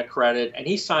 equipment line of credit, and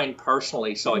he signed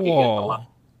personally so I could get the line.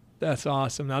 That's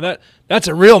awesome. Now that's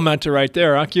a real mentor right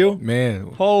there, huh, Q?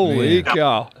 Man. Holy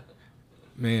cow.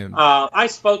 Man. I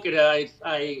spoke at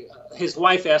his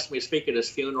wife asked me to speak at his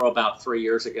funeral about 3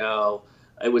 years ago.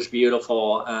 It was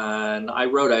beautiful, and I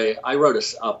wrote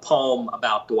a poem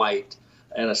about Dwight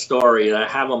and a story that I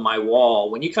have on my wall.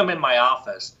 When you come in my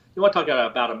office, you want to talk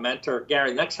about a mentor,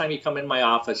 Gary? Next time you come in my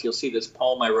office, you'll see this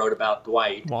poem I wrote about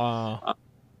Dwight. Wow.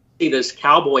 See this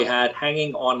cowboy hat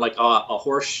hanging on like a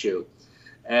horseshoe.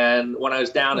 And when I was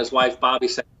down, his wife Bobby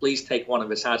said, "Please take one of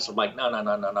his hats." I'm like,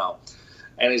 no.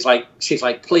 And she's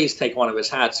like, "Please take one of his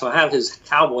hats." So I have his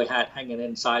cowboy hat hanging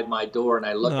inside my door, and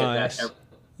I look at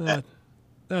that.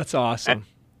 That's awesome.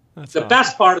 The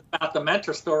best part about the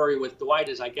mentor story with Dwight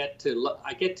is I get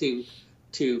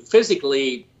to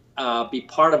physically be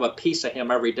part of a piece of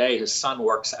him every day. His son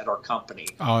works at our company.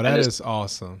 Oh, that is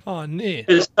awesome. Oh, neat.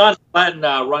 His son Glenn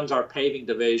runs our paving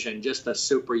division. Just a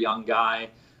super young guy.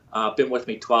 Been with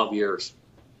me 12 years.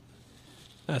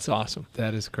 That's awesome.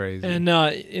 That is crazy. And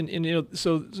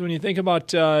so when you think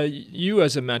about you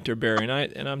as a mentor, Barry,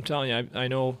 and I'm telling you, I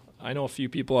know a few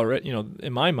people already,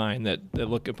 in my mind that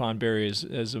look upon Barry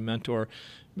as a mentor.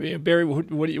 Barry, what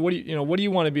do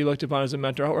you want to be looked upon as a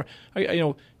mentor? Or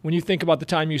when you think about the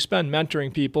time you spend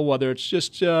mentoring people, whether it's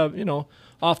just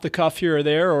off the cuff here or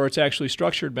there, or it's actually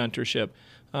structured mentorship,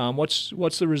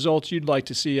 what's the results you'd like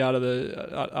to see out of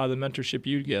the mentorship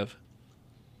you'd give?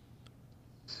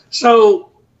 So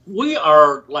we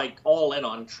are like all in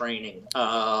on training.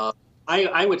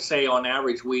 I would say on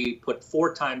average we put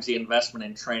 4 times the investment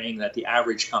in training that the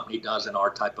average company does in our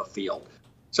type of field.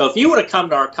 So if you would have come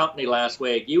to our company last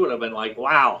week, you would have been like,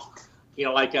 wow. We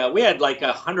had like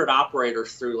 100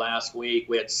 operators through last week.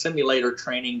 We had simulator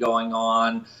training going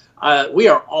on. We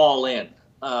are all in,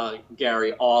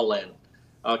 Gary, all in.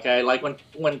 Okay, like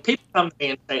when people come to me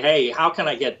and say, hey, how can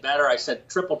I get better? I said,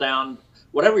 triple down.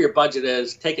 Whatever your budget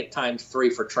is, take it times 3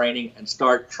 for training and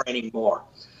start training more.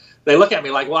 They look at me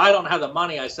like, well, I don't have the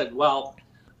money. I said, well,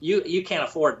 you can't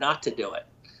afford not to do it.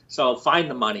 So find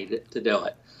the money to do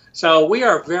it. So we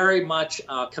are very much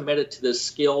committed to this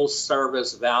skills,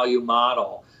 service, value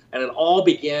model. And it all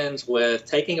begins with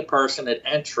taking a person at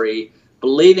entry,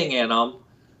 believing in them,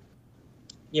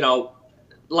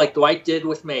 like Dwight did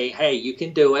with me. Hey, you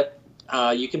can do it.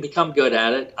 You can become good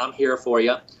at it. I'm here for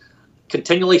you.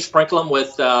 Continually sprinkle them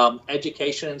with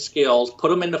education and skills. Put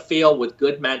them in the field with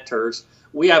good mentors.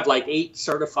 We have like 8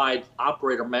 certified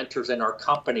operator mentors in our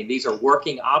company. These are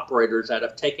working operators that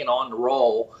have taken on the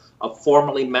role of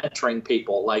formally mentoring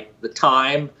people, like the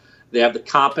time, they have the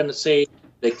competency,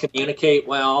 they communicate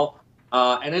well,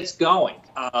 and it's going.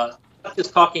 Not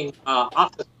just talking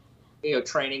office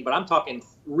training, but I'm talking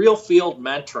real field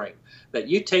mentoring, that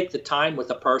you take the time with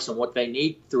a person, what they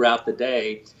need throughout the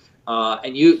day,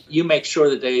 and you make sure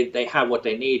that they have what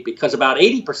they need, because about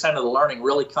 80% of the learning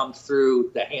really comes through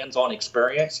the hands-on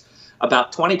experience.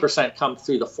 About 20% comes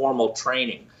through the formal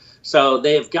training. So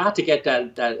they've got to get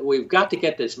that we've got to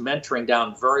get this mentoring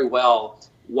down very well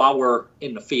while we're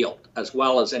in the field as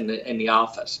well as in the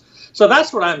office. So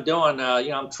that's what I'm doing.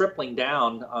 I'm tripling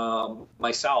down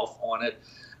myself on it.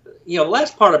 The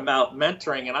last part about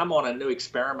mentoring, and I'm on a new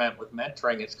experiment with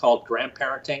mentoring. It's called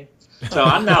grandparenting. So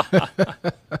I'm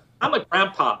a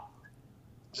grandpa.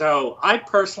 So I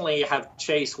personally have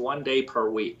chased 1 day per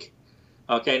week.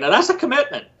 Okay, now that's a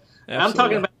commitment. And I'm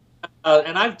talking about,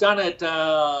 and I've done it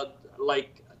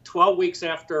like 12 weeks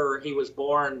after he was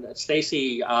born,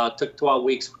 Stacy took 12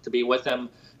 weeks to be with him.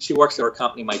 She works at her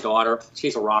company, my daughter.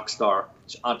 She's a rock star,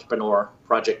 entrepreneur,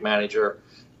 project manager.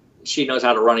 She knows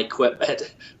how to run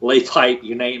equipment, lay pipe,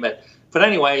 you name it. But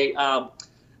anyway,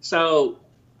 so,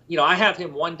 you know, I have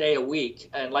him 1 day a week.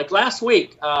 And like last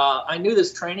week, I knew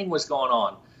this training was going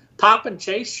on. Pop and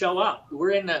Chase show up.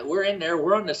 We're in there.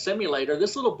 We're on the simulator.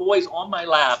 This little boy's on my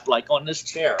lap, like on this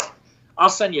chair. I'll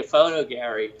send you a photo,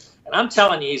 Gary. And I'm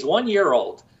telling you, he's 1 year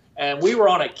old. And we were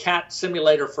on a CAT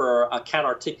simulator for a CAT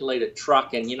articulated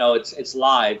truck. And, you know, it's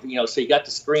live, you know, so you got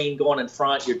the screen going in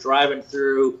front. You're driving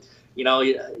through, you know,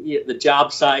 the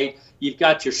job site. You've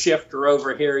got your shifter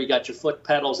over here. You got your foot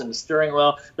pedals and the steering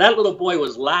wheel. That little boy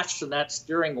was latched to that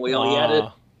steering wheel. He had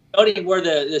to showed him where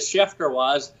the shifter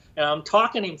was. And I'm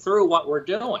talking him through what we're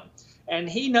doing. And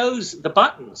he knows the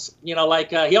buttons, you know,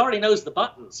 like he already knows the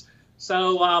buttons.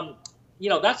 So, you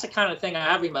know, that's the kind of thing. I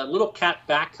have him a little CAT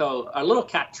backhoe, a little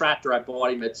CAT tractor I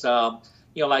bought him. It's,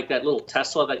 you know, like that little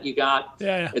Tesla that you got.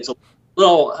 Yeah. It's a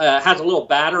little, has a little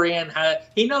battery in.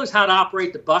 He knows how to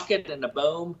operate the bucket and the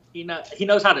boom. He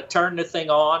knows how to turn the thing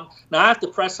on. Now I have to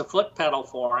press the foot pedal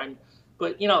for him.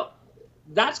 But, you know,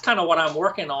 that's kind of what I'm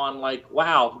working on. Like,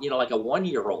 wow, you know, like a 1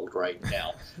 year old right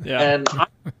now. Yeah. And I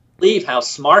believe how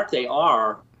smart they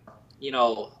are, you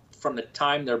know, from the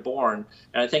time they're born.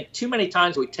 And I think too many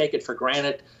times we take it for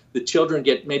granted. The children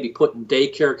get maybe put in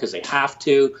daycare because they have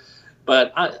to.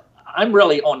 But I'm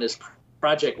really on this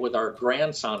project with our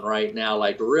grandson right now,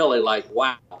 like really like,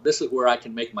 wow, this is where I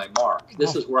can make my mark.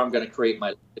 This is where I'm going to create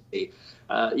my legacy.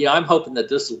 You know, I'm hoping that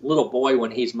this little boy,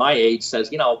 when he's my age,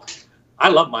 says, you know, I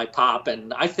love my pop,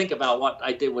 and I think about what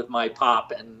I did with my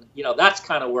pop, and, you know, that's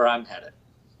kind of where I'm headed.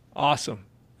 Awesome.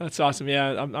 That's awesome.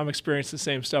 Yeah, I'm experiencing the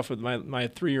same stuff with my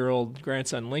 3-year-old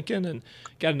grandson Lincoln, and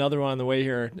got another one on the way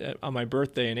here on my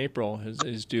birthday in April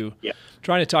is due. Yeah.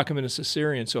 Trying to talk him into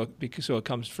cesarean so it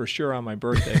comes for sure on my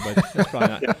birthday, but that's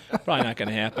probably not going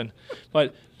to happen.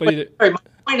 But either, my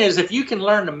point is, if you can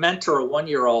learn to mentor a 1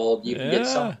 year old, you can get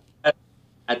some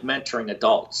at mentoring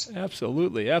adults.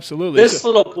 Absolutely. This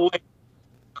little boy,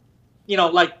 you know,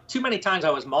 like too many times I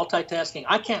was multitasking.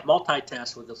 I can't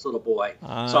multitask with this little boy,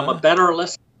 so I'm a better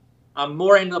listener. I'm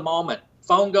more in the moment.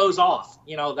 Phone goes off,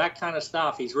 you know, that kind of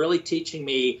stuff. He's really teaching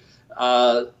me,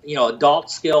 you know,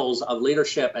 adult skills of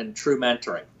leadership and true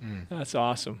mentoring. That's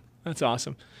awesome.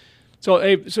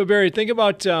 So Barry, think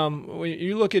about when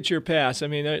you look at your past. I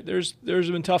mean, there's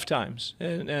been tough times,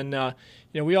 and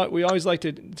you know, we always like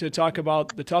to talk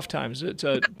about the tough times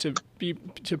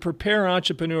to prepare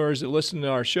entrepreneurs that listen to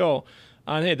our show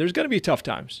on, hey, there's going to be tough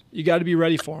times. You got to be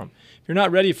ready for them. If you're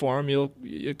not ready for them,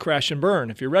 you crash and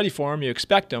burn. If you're ready for them, you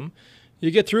expect them,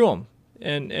 you get through them.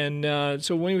 And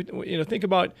so when you know, think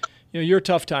about, you know, your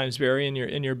tough times, Barry,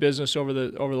 in your business over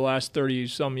the last 30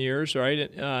 some years, right?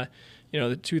 You know,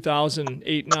 the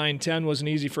 2008, 9, 10 wasn't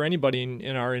easy for anybody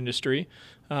in our industry.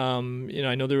 You know,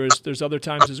 I know there's other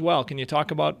times as well. Can you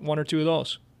talk about one or two of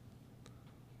those?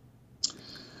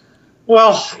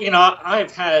 Well, you know, I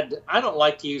don't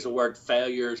like to use the word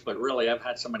failures, but really I've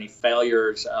had so many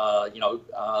failures, you know,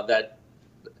 that,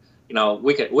 you know,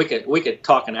 we could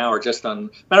talk an hour just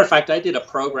on. Matter of fact, I did a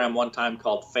program one time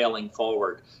called Failing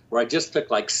Forward, where I just took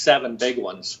like 7 big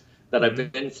ones that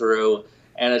I've been through,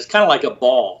 and it's kind of like a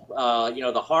ball. You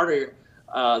know, the harder,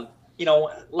 you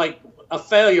know, like a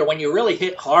failure, when you really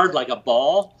hit hard like a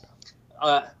ball,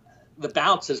 the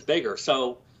bounce is bigger.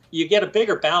 So you get a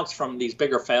bigger bounce from these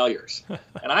bigger failures.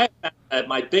 And I found that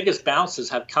my biggest bounces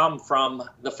have come from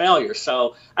the failures.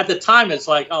 So at the time, it's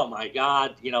like, oh my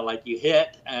God, you know, like you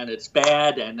hit and it's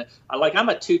bad. And I'm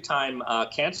a 2-time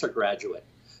cancer graduate.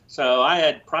 So I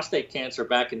had prostate cancer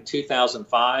back in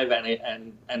 2005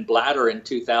 and bladder in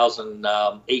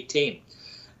 2018.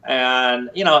 And,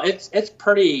 you know, it's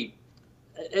pretty,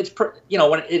 you know,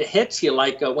 when it hits you,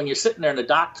 like when you're sitting there and the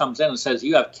doc comes in and says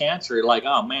you have cancer, you're like,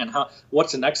 oh man,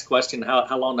 what's the next question?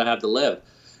 How long do I have to live?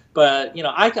 But, you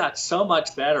know, I got so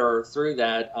much better through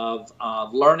that of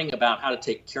learning about how to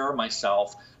take care of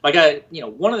myself. Like you know,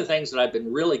 one of the things that I've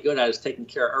been really good at is taking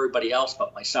care of everybody else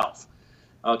but myself.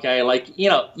 Okay. Like, you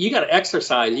know, you got to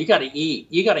exercise, you got to eat,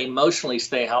 you got to emotionally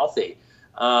stay healthy.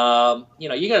 You know,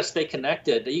 you got to stay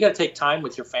connected. You got to take time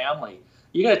with your family.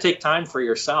 You got to take time for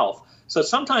yourself. So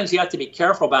sometimes you have to be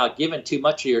careful about giving too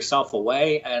much of yourself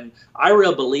away. And I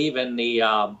really believe in the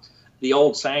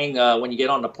old saying, when you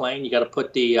get on the plane, you got to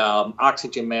put the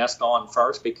oxygen mask on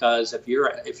first, because if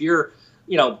you're,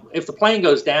 you know, if the plane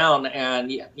goes down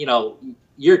and, you know,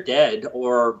 you're dead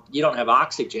or you don't have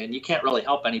oxygen, you can't really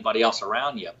help anybody else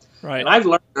around you. Right. And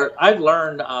I've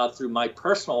learned through my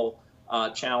personal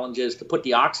challenges to put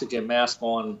the oxygen mask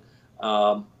on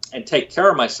and take care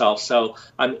of myself. So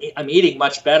I'm eating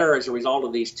much better as a result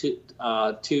of these two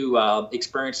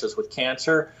experiences with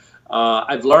cancer.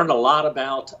 I've learned a lot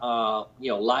about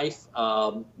life.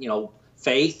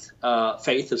 Faith.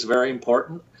 Faith is very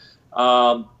important.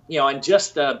 And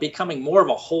just becoming more of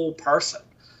a whole person.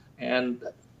 And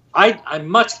I'm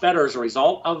much better as a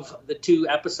result of the 2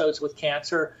 episodes with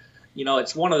cancer.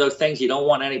 It's one of those things you don't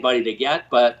want anybody to get,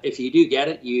 but if you do get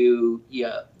it, you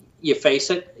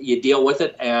face it, you deal with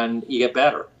it, and you get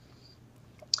better.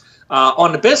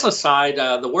 On the business side,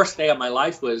 the worst day of my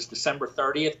life was December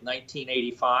 30th,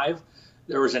 1985.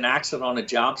 There was an accident on a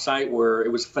job site where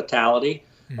it was a fatality.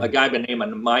 A guy by the name of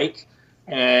Mike.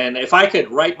 And if I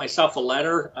could write myself a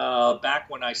letter back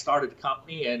when I started the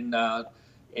company on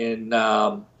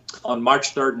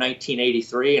March 3rd,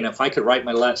 1983, and if I could write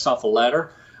myself a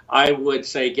letter, I would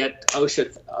say get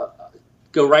OSHA,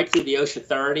 go right through the OSHA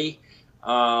 30,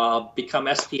 become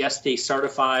STSD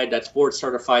certified. That's board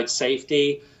certified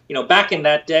safety. Back in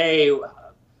that day,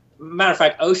 matter of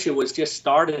fact, OSHA was just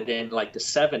started in like the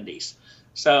 70s.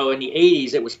 So in the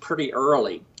 80s, it was pretty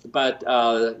early. But,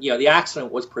 the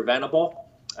accident was preventable,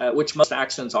 which most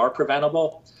accidents are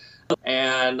preventable.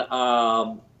 And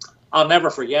I'll never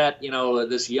forget,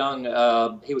 this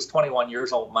young, he was 21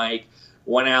 years old, Mike,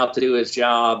 went out to do his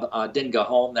job, didn't go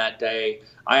home that day.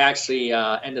 I actually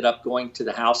ended up going to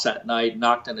the house that night,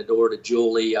 knocked on the door to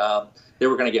Julie. They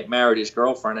were going to get married, his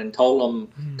girlfriend, and told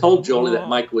Julie that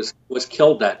Mike was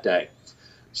killed that day.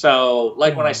 So,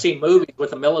 like when I see movies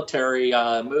with the military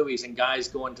movies and guys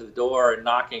going to the door and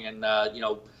knocking and,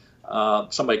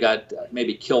 somebody got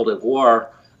maybe killed at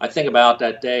war, I think about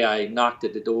that day I knocked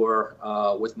at the door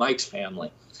with Mike's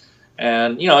family.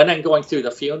 And, and then going through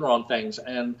the funeral and things.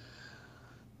 And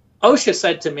OSHA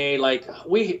said to me, like,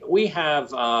 we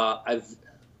have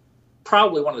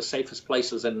probably one of the safest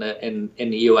places in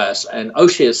the U.S., and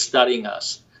OSHA is studying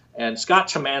us. And Scott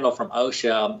Chimando from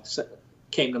OSHA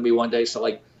came to me one day, so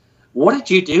like, what did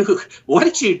you do? What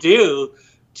did you do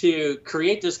to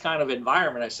create this kind of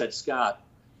environment? I said, Scott,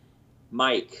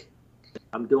 Mike,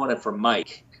 I'm doing it for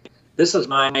Mike. This is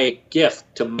my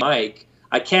gift to Mike.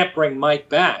 I can't bring Mike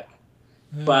back,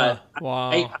 but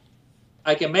wow.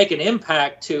 I can make an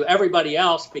impact to everybody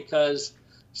else because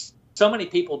so many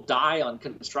people die on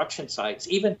construction sites,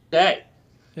 even today.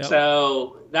 Yep.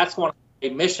 So that's one of my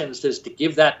missions, is to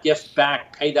give that gift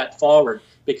back, pay that forward,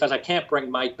 because I can't bring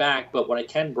Mike back, but what I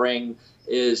can bring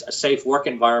is a safe work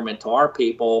environment to our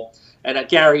people. And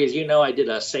Gary, as you know, I did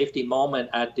a safety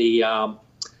moment at the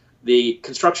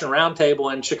Construction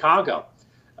Roundtable in Chicago.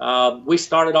 We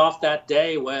started off that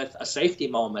day with a safety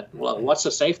moment. Well, what's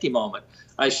a safety moment?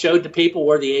 I showed the people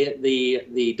where the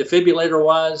defibrillator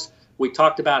was. We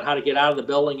talked about how to get out of the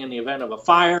building in the event of a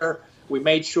fire. We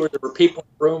made sure there were people in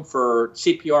the room for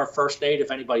CPR first aid if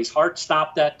anybody's heart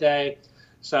stopped that day.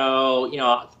 So,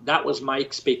 that was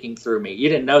Mike speaking through me. You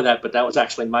didn't know that, but that was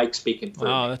actually Mike speaking through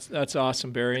me. Oh, that's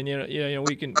awesome, Barry. And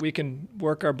we can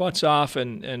work our butts off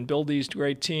and build these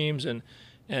great teams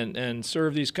and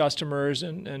serve these customers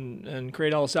and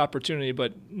create all this opportunity,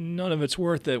 but none of it's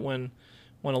worth it when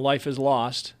a life is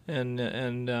lost.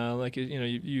 And like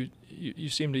you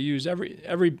seem to use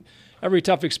every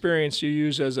tough experience you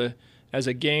use as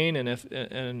a gain. And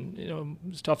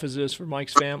as tough as it is for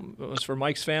Mike's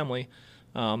family.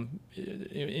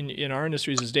 In our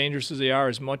industries, as dangerous as they are,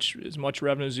 as much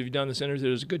revenue as you've done this industry,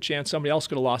 there's a good chance somebody else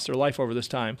could have lost their life over this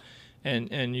time,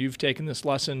 and you've taken this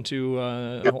lesson to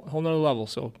a whole nother level.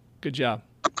 So good job.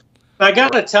 I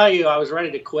got to tell you, I was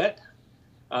ready to quit.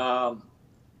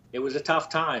 It was a tough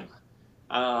time.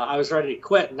 I was ready to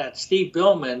quit, and that Steve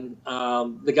Billman,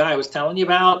 the guy I was telling you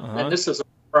about, and this is a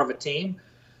member of a team.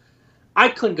 I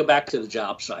couldn't go back to the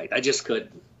job site. I just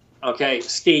couldn't. Okay,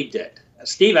 Steve did.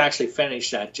 Steve actually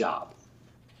finished that job.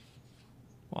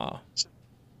 Wow.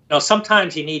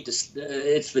 Sometimes you need to,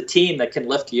 it's the team that can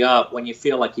lift you up when you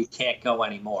feel like you can't go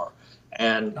anymore.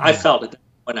 And I felt it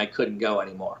when I couldn't go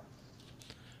anymore.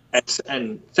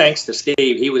 And thanks to Steve,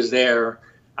 he was there.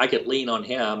 I could lean on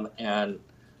him, and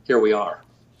here we are.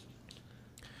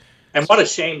 And what a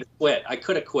shame to quit. I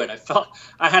could have quit. I felt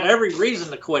I had every reason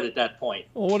to quit at that point.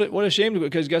 Well, what a shame to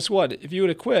quit, because guess what? If you would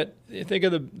have quit, think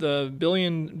of the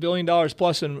billion dollars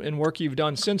plus in work you've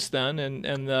done since then,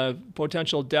 and the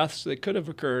potential deaths that could have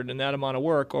occurred in that amount of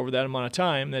work over that amount of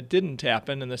time that didn't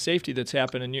happen, and the safety that's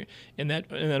happened in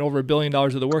that over $1 billion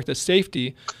of the work, the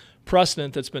safety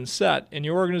precedent that's been set in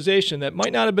your organization that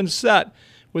might not have been set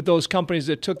with those companies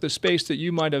that took the space that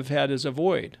you might have had as a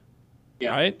void. Yeah.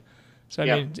 Right? So I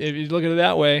mean, if you look at it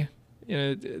that way,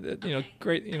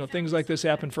 great, things like this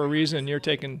happen for a reason. You're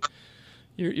taking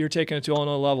it to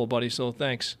another level, buddy. So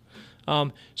thanks.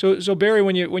 So Barry,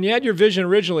 when you had your vision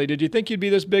originally, did you think you'd be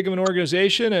this big of an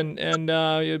organization?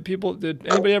 And people, did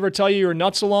anybody ever tell you were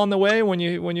nuts along the way when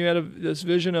you had this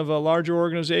vision of a larger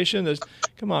organization?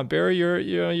 Come on, Barry,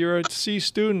 you're a C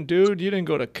student, dude. You didn't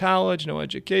go to college, no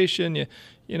education.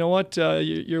 You know what?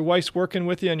 Your wife's working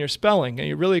with you on your spelling, and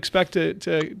you really expect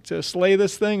to slay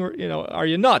this thing? Are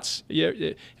you nuts? Have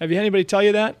you had anybody tell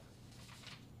you that?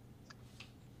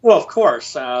 Well, of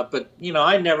course, but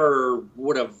I never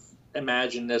would have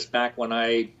imagined this back when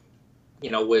I,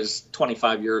 was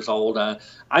 25 years old.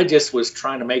 I just was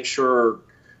trying to make sure,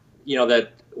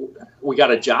 that we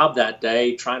got a job that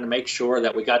day, trying to make sure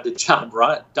that we got the job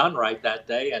done right that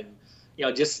day, and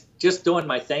just doing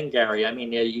my thing, Gary. I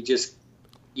mean, you just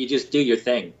do your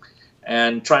thing,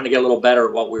 and trying to get a little better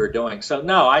at what we were doing. So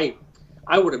no, I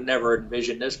would have never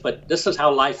envisioned this, but this is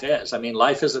how life is. I mean,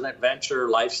 life is an adventure.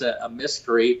 Life's a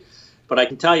mystery. But I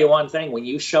can tell you one thing: when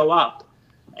you show up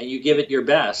and you give it your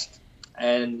best,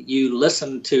 and you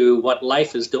listen to what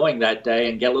life is doing that day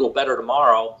and get a little better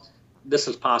tomorrow, this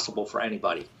is possible for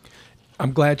anybody.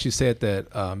 I'm glad you said that,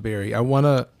 Barry.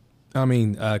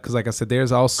 Because like I said,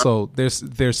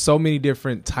 there's so many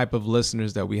different type of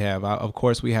listeners that we have. Of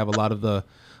course, we have a lot of the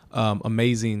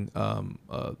amazing,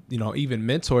 even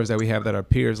mentors that we have that are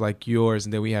peers like yours.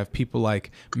 And then we have people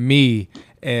like me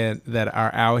and that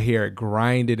are out here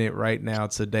grinding it right now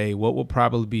today. What will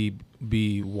probably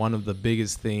be one of the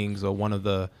biggest things or one of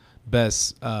the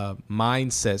best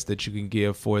mindsets that you can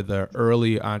give for the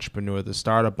early entrepreneur, the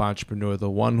startup entrepreneur, the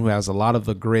one who has a lot of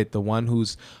the grit, the one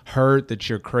who's heard that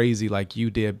you're crazy like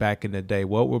you did back in the day?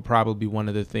 What would probably be one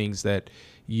of the things that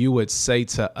you would say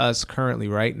to us currently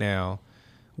right now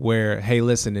where, hey,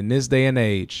 listen, in this day and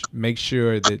age, make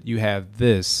sure that you have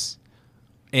this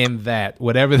and that,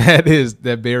 whatever that is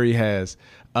that Barry has,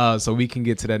 so we can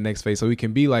get to that next phase, so we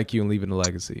can be like you and leaving a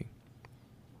legacy?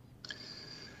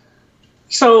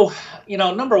 So,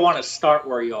 number one is start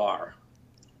where you are,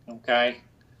 okay?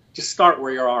 Just start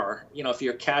where you are. If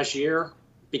you're a cashier,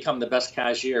 become the best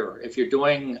cashier. If you're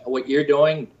doing what you're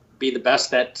doing, be the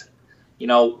best at,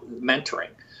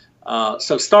 mentoring.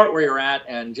 So start where you're at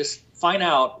and just find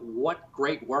out what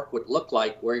great work would look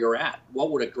like where you're at.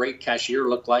 What would a great cashier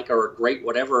look like, or a great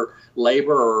whatever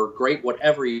labor, or great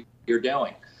whatever you're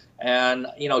doing. And,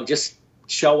 just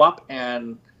show up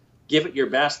and give it your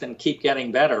best and keep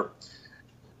getting better.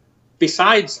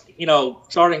 Besides,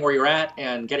 starting where you're at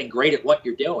and getting great at what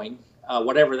you're doing,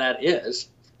 whatever that is,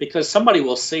 because somebody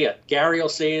will see it. Gary will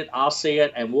see it, I'll see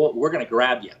it, and we're going to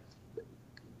grab you.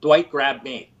 Dwight grabbed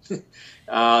me,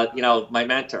 my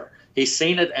mentor. He's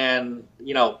seen it, and,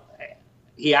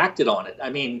 he acted on it. I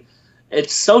mean,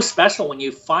 it's so special when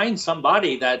you find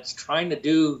somebody that's trying to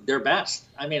do their best.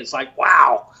 I mean, it's like,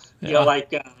 wow. Yeah.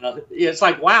 It's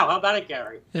like, wow, how about it,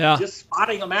 Gary? Yeah. Just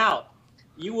spotting them out.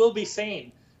 You will be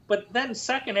seen. But then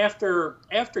second, after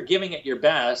giving it your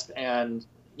best and,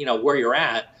 where you're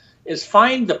at, is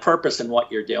find the purpose in what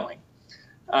you're doing.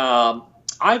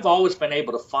 I've always been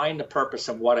able to find the purpose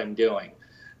in what I'm doing.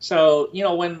 So,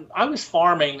 when I was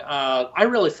farming, I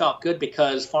really felt good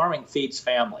because farming feeds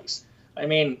families. I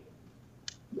mean,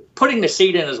 putting the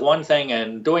seed in is one thing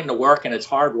and doing the work, and it's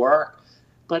hard work.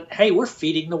 But, hey, we're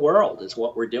feeding the world is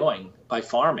what we're doing by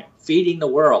farming, feeding the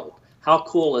world. How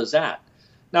cool is that?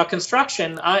 Now,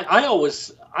 construction, I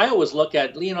always look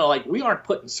at, like we aren't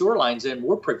putting sewer lines in,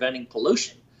 we're preventing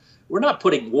pollution. We're not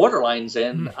putting water lines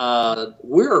in.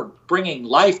 We're bringing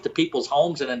life to people's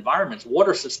homes and environments.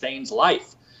 Water sustains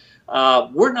life.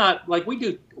 We're not like we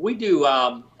do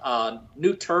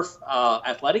new turf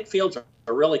athletic fields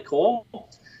are really cool.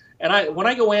 And when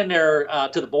I go in there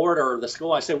to the board or the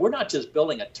school, I say, we're not just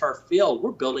building a turf field,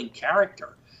 we're building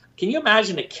character. Can you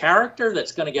imagine the character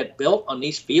that's going to get built on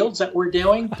these fields that we're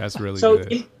doing? That's really so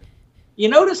good. You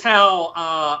notice how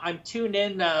I'm tuned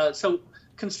in. So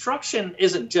construction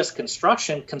isn't just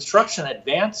construction. Construction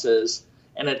advances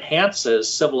and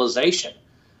enhances civilization.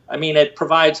 I mean, it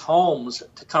provides homes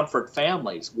to comfort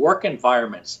families, work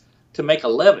environments to make a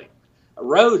living,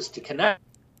 roads to connect.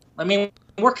 I mean,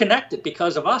 we're connected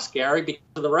because of us, Gary, because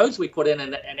of the roads we put in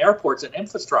and airports and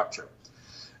infrastructure.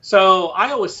 So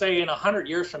I always say in 100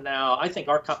 years from now, I think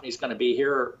our company's going to be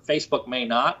here. Facebook may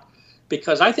not,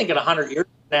 because I think in 100 years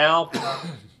from now,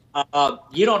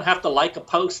 you don't have to like a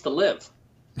post to live.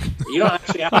 You don't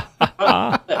actually have to.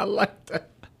 I like that.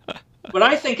 But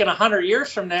I think in 100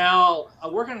 years from now,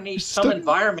 we're going to need some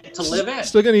environment to live in.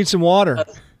 Still going to need some water.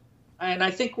 And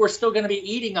I think we're still going to be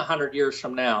eating 100 years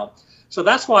from now. So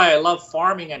that's why I love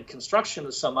farming and construction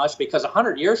so much, because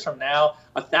 100 years from now,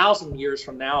 1,000 years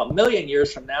from now, 1,000,000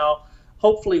 years from now,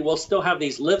 hopefully we'll still have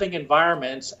these living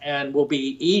environments and we'll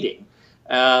be eating.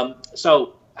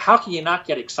 So how can you not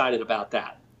get excited about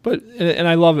that? But and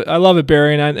I love it. I love it,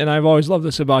 Barry, and I've always loved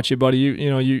this about you, buddy.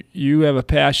 You have a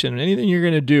passion. Anything you're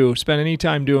going to do, spend any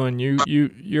time doing,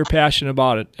 you're passionate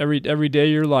about it. Every day of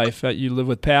your life, you live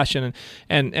with passion.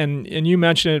 And you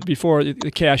mentioned it before, the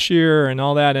cashier and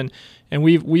all that, and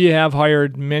we have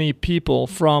hired many people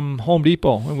from Home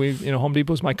Depot, and Home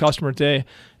Depot is my customer today.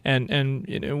 And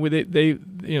they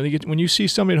when you see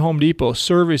somebody at Home Depot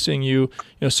serving you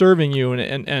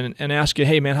and ask you,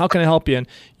 hey man, how can I help you? And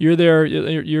you're there,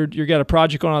 you got a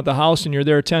project going on at the house, and you're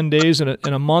there 10 days in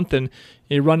a month, and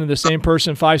you run into the same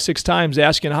person 5-6 times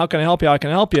asking, how can I help you? How can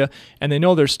I help you? And they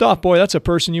know their stuff. Boy, that's a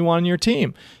person you want on your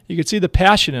team. You can see the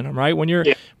passion in them, right? When you're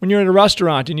at a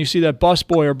restaurant and you see that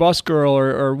busboy or busgirl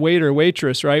or waiter or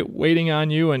waitress, right, waiting on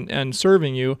you and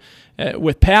serving you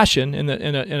with passion in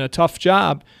a tough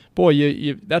job, boy,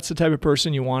 you that's the type of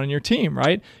person you want on your team,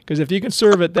 right? Because if you can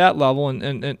serve at that level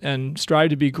and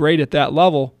strive to be great at that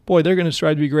level, boy, they're going to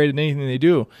strive to be great at anything they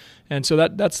do. And so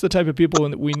that's the type of people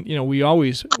that we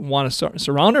always want to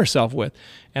surround ourselves with.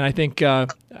 And I think,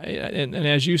 and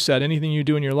as you said, anything you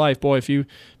do in your life, boy, if you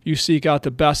seek out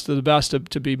the best of the best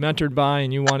to be mentored by,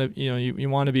 and you want to you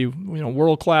want to be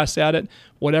world class at it,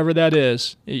 whatever that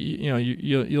is,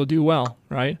 you'll do well,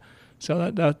 right?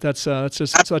 So that's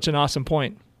just such an awesome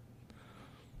point.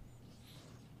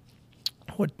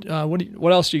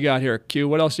 What else you got here, Q?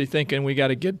 What else are you thinking we got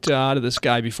to get out of this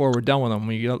guy before we're done with him?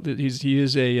 He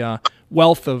is a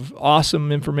wealth of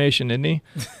awesome information, isn't he?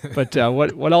 But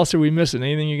what else are we missing?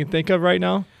 Anything you can think of right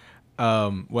now?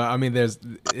 Well, I mean,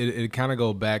 it kind of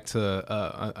go back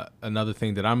to another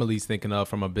thing that I'm at least thinking of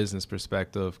from a business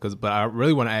perspective. But I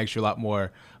really want to ask you a lot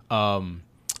more.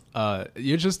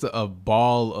 You're just a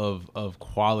ball of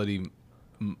quality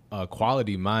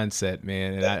mindset,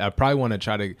 man. And I probably want to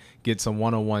try to get some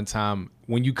one-on-one time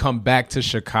when you come back to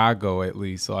Chicago, at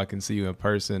least, so I can see you in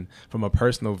person from a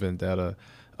personal vendetta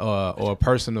or a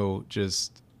personal,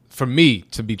 just for me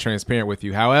to be transparent with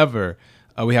you. However,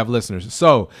 we have listeners.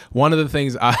 So one of the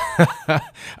things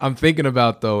I'm thinking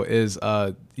about though is,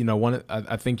 I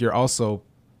think you're also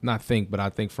I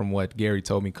think from what Gary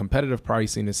told me, competitive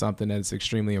pricing is something that's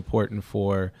extremely important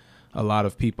for a lot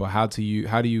of people. How do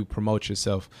you promote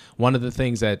yourself? One of the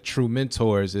things at True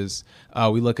Mentors is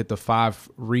we look at the 5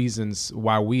 reasons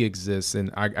why we exist,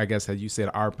 and I guess, as you said,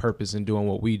 our purpose in doing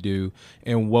what we do,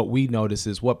 and what we notice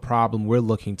is what problem we're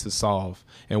looking to solve.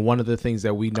 And one of the things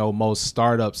that we know most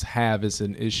startups have is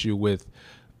an issue with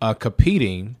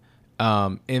competing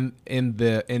in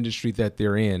the industry that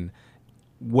they're in.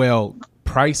 Well,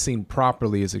 pricing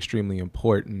properly is extremely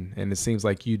important, and it seems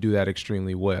like you do that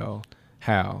extremely well.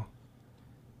 How?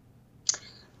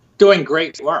 Doing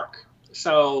great work.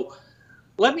 So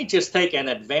let me just take an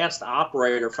advanced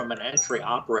operator from an entry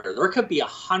operator. There could be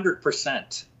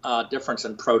 100% difference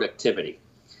in productivity.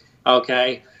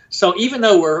 Okay. So even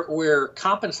though we're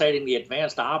compensating the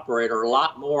advanced operator a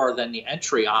lot more than the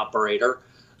entry operator,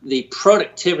 the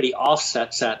productivity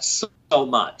offsets that so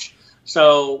much.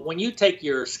 So when you take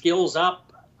your skills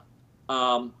up,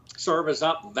 service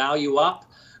up, value up,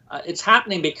 it's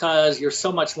happening because you're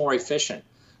so much more efficient.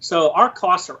 So our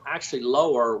costs are actually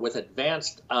lower with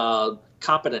advanced,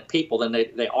 competent people than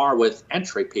they are with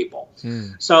entry people.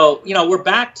 So, we're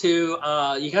back to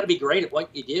you got to be great at what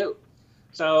you do.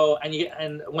 So,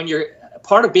 and when you're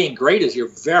part of being great is you're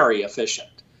very efficient,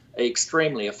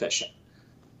 extremely efficient,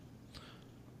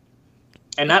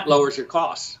 and that lowers your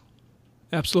costs.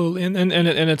 Absolutely, and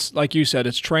it's like you said,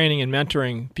 it's training and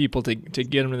mentoring people to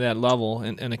get them to that level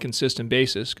and a consistent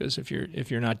basis. Because if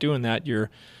you're not doing that,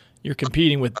 you're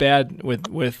competing with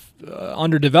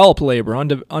underdeveloped labor,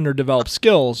 underdeveloped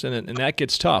skills, and that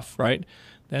gets tough, right?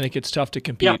 Then it gets tough to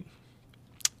compete. Yeah.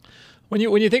 When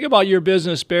you think about your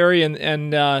business, Barry,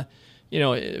 and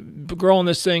growing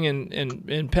this thing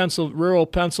in rural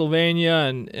Pennsylvania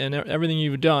and everything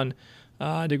you've done.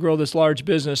 To grow this large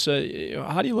business,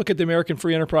 how do you look at the American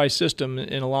Free Enterprise System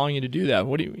in allowing you to do that?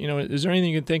 What do is there anything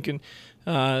you can think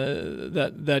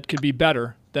that could be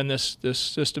better than this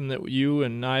system that you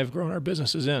and I have grown our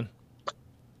businesses in?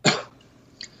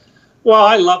 Well,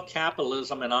 I love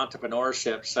capitalism and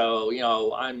entrepreneurship, so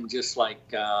I'm just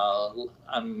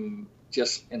I'm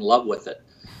just in love with it.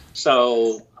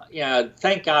 So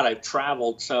thank God I've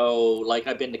traveled. So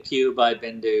I've been to Cuba, I've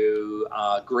been to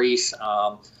Greece.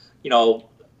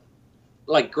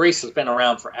 Greece has been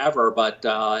around forever, but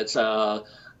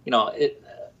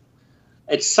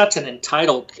it's such an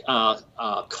entitled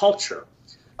culture,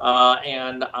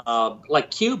 and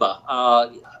like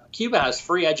Cuba, Cuba has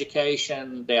free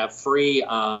education, they have free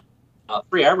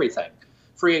everything,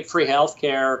 free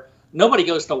healthcare. Nobody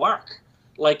goes to work,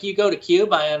 Like you go to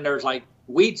Cuba and there's like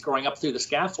weeds growing up through the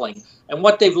scaffolding. And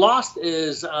what they've lost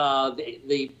is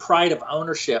the pride of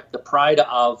ownership, the pride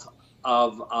of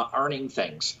earning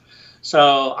things.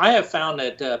 So I have found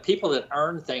that people that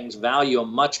earn things value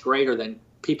them much greater than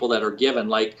people that are given.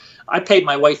 Like I paid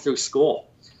my way through school.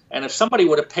 And if somebody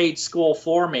would have paid school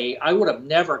for me, I would have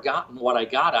never gotten what I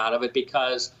got out of it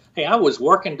because, hey, I was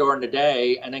working during the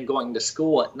day and then going to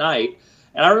school at night.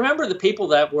 And I remember the people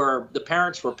that were, the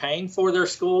parents were paying for their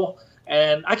school,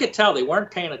 and I could tell they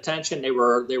weren't paying attention. They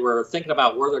were thinking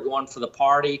about where they're going for the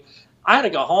party. I had to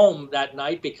go home that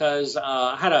night because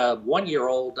I had a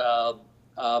 1-year-old,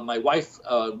 my wife,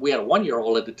 we had a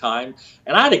 1-year-old at the time,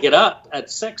 and I had to get up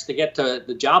at 6 to get to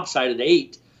the job site at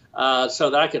 8. So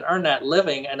that I could earn that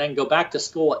living and then go back to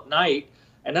school at night.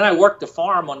 And then I worked the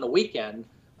farm on the weekend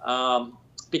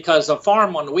because the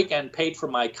farm on the weekend paid for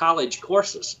my college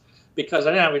courses because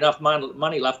I didn't have enough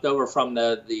money left over from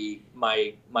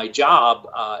my job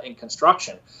in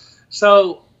construction.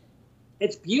 So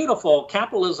it's beautiful.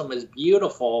 Capitalism is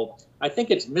beautiful. I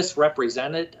think it's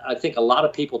misrepresented. I think a lot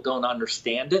of people don't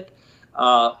understand it.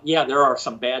 Yeah, there are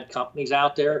some bad companies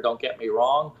out there, don't get me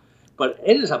wrong. But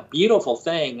it is a beautiful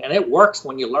thing, and it works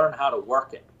when you learn how to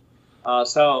work it.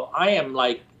 So I am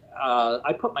like,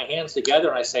 I put my hands together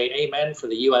and I say amen for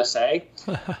the USA.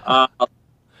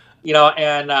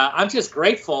 And I'm just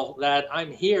grateful that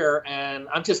I'm here, and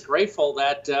I'm just grateful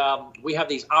that we have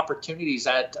these opportunities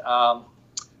that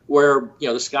where,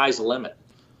 the sky's the limit.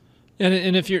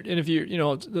 And if you're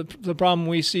the problem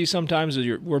we see sometimes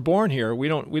is we're born here. We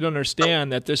don't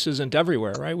understand that this isn't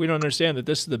everywhere, right? We don't understand that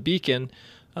this is the beacon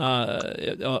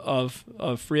of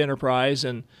free enterprise,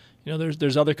 and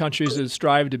there's other countries that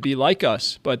strive to be like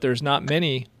us, but there's not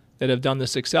many that have done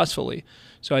this successfully.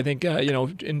 So I think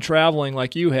in traveling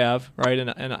like you have, right,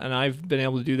 and I've been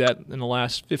able to do that in the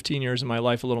last 15 years of my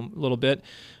life a little bit.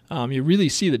 You really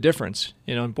see the difference,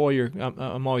 and boy,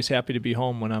 I'm always happy to be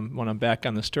home when I'm back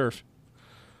on this turf.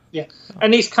 Yeah,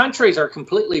 and these countries are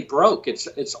completely broke.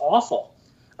 It's awful.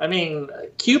 I mean,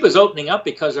 Cuba's opening up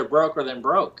because they're broker than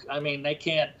broke. I mean, they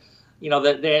can't, they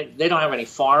don't have any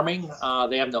farming.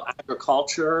 They have no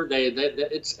agriculture.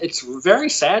 It's very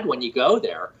sad when you go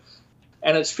there.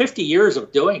 And it's 50 years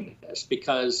of doing this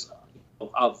because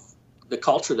of the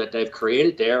culture that they've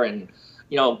created there. And,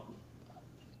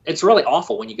 it's really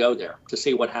awful when you go there to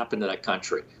see what happened to that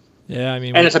country. Yeah, I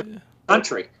mean, and it's a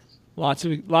country. Lots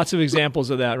of examples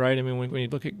of that, right? I mean, when you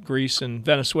look at Greece and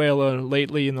Venezuela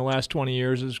lately in the last 20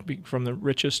 years, is from the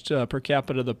richest per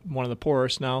capita to one of the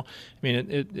poorest now. I mean,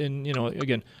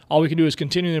 again, all we can do is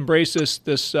continue to embrace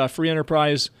this free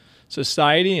enterprise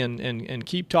society and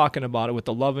keep talking about it with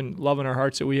the love in our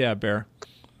hearts that we have, Bear.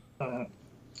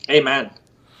 Amen.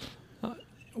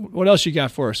 What else you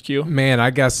got for us, Q? Man, I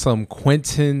got some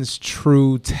Quentin's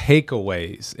true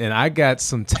takeaways, and I got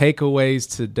some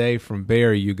takeaways today from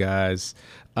Barry, you guys.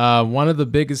 One of the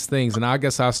biggest things, and I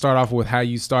guess I'll start off with how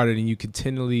you started and you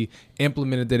continually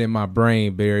implemented it in my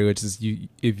brain, Barry, which is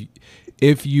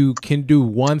if you can do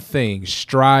one thing,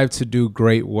 strive to do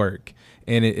great work.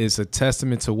 And it is a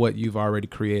testament to what you've already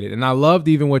created. And I loved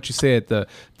even what you said, the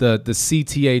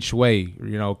CTH way,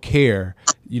 care.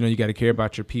 You got to care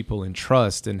about your people and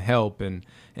trust and help. And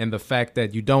the fact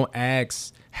that you don't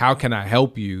ask, how can I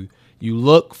help you? You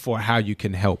look for how you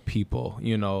can help people,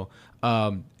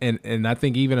 And I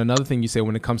think even another thing you say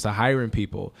when it comes to hiring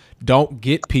people, don't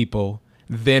get people,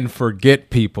 then forget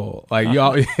people. Like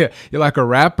y'all, you're like a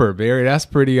rapper, Barry. That's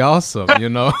pretty awesome,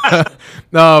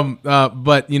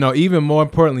 But even more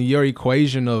importantly, your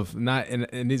equation of not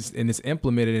and it's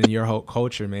implemented in your whole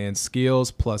culture, man.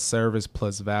 Skills plus service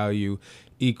plus value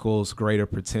equals greater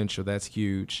potential. That's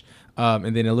huge.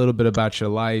 And then a little bit about your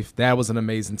life. That was an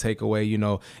amazing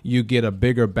takeaway. You get a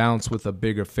bigger bounce with a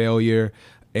bigger failure.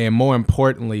 And more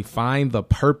importantly, find the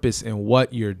purpose in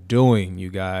what you're doing, you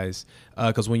guys.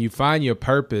 Because when you find your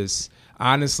purpose,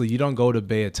 honestly, you don't go to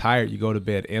bed tired. You go to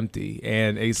bed empty.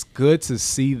 And it's good to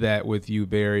see that with you,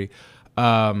 Barry.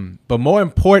 But more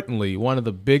importantly, one of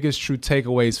the biggest true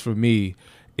takeaways for me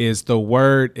is the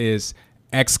word is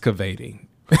excavating.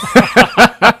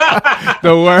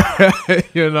 The word,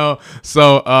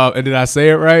 So, and did I say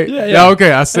it right? Yeah.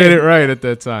 Okay, I said it right at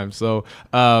that time. So,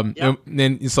 yep.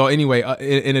 Anyway,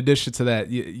 in addition to that,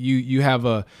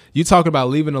 you talk about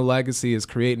leaving a legacy is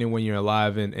creating it when you're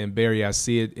alive, and Barry, I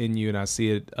see it in you, and I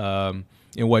see it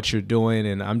in what you're doing,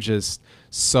 and I'm just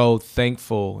so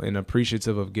thankful and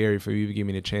appreciative of Gary for you giving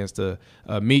me the chance to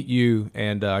meet you,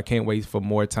 and I can't wait for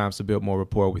more times to build more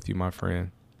rapport with you, my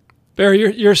friend.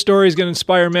 Barry, your story is going to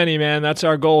inspire many, man. That's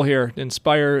our goal here.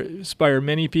 Inspire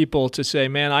many people to say,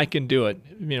 man, I can do it.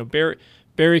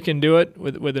 Barry can do it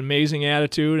with amazing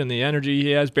attitude and the energy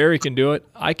he has. Barry can do it.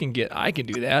 I can do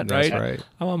that, That's right? right.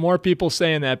 I want more people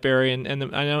saying that, Barry, and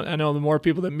I know the more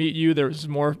people that meet you, there's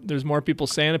more people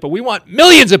saying it. But we want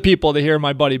millions of people to hear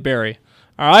my buddy Barry.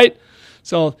 All right.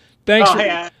 So thanks. Oh,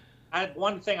 hey, I had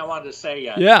one thing I wanted to say.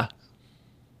 Yeah.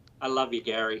 I love you,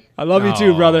 Gary. I love you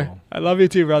too, brother. I love you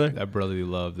too, brother. That brotherly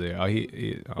love there.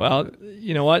 Well,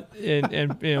 you know what?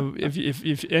 And you know,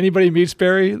 if anybody meets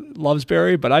Barry, loves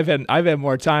Barry, but I've had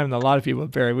more time than a lot of people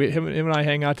with Barry. Him and I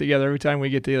hang out together every time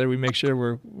we get together. We make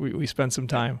sure we spend some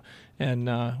time. And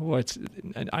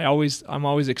I'm always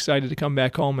excited to come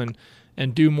back home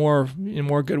and do more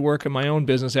good work in my own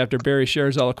business after Barry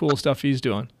shares all the cool stuff he's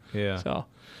doing. Yeah. So,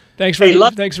 thanks for being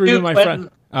my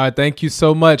friend. All right, thank you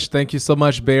so much. Thank you so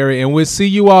much, Barry. And we'll see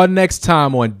you all next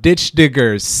time on Ditch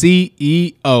Digger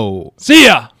CEO. See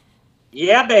ya!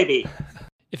 Yeah, baby.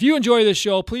 If you enjoy this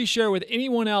show, please share it with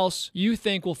anyone else you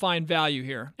think will find value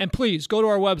here. And please go to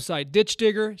our website,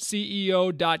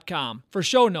 ditchdiggerceo.com, for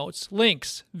show notes,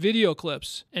 links, video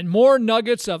clips, and more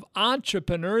nuggets of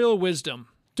entrepreneurial wisdom.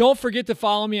 Don't forget to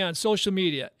follow me on social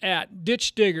media at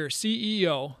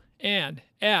ditchdiggerceo and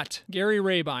at Gary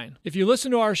Rabine. If you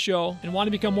listen to our show and want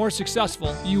to become more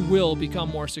successful, you will become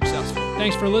more successful.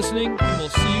 Thanks for listening, and we'll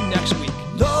see you next week.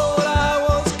 Lord, I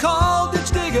was called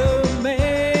ditch digger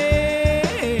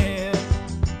man,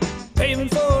 paving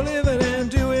for a living and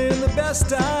doing the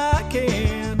best I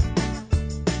can.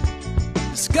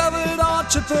 Discovered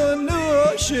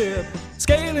entrepreneurship,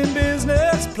 scaling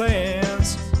business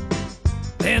plans.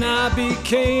 Then I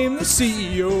became the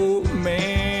CEO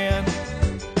man.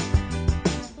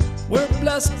 We're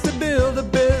blessed to build a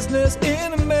business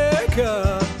in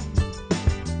America,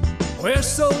 where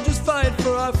soldiers fight for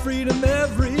our freedom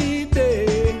every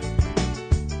day.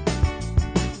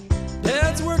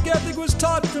 Dad's work ethic was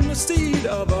taught from the seat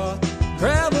of a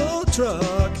gravel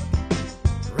truck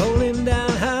rolling down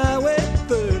Highway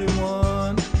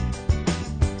 31.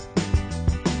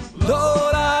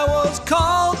 Lord, I was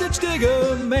called ditch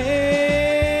digger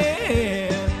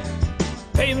man,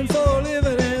 paving for a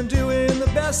living and doing the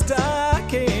best I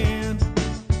can.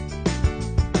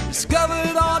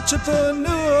 Discovered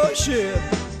entrepreneurship,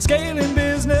 scaling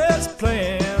business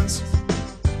plans.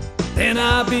 Then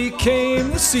I became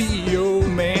the CEO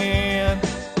man.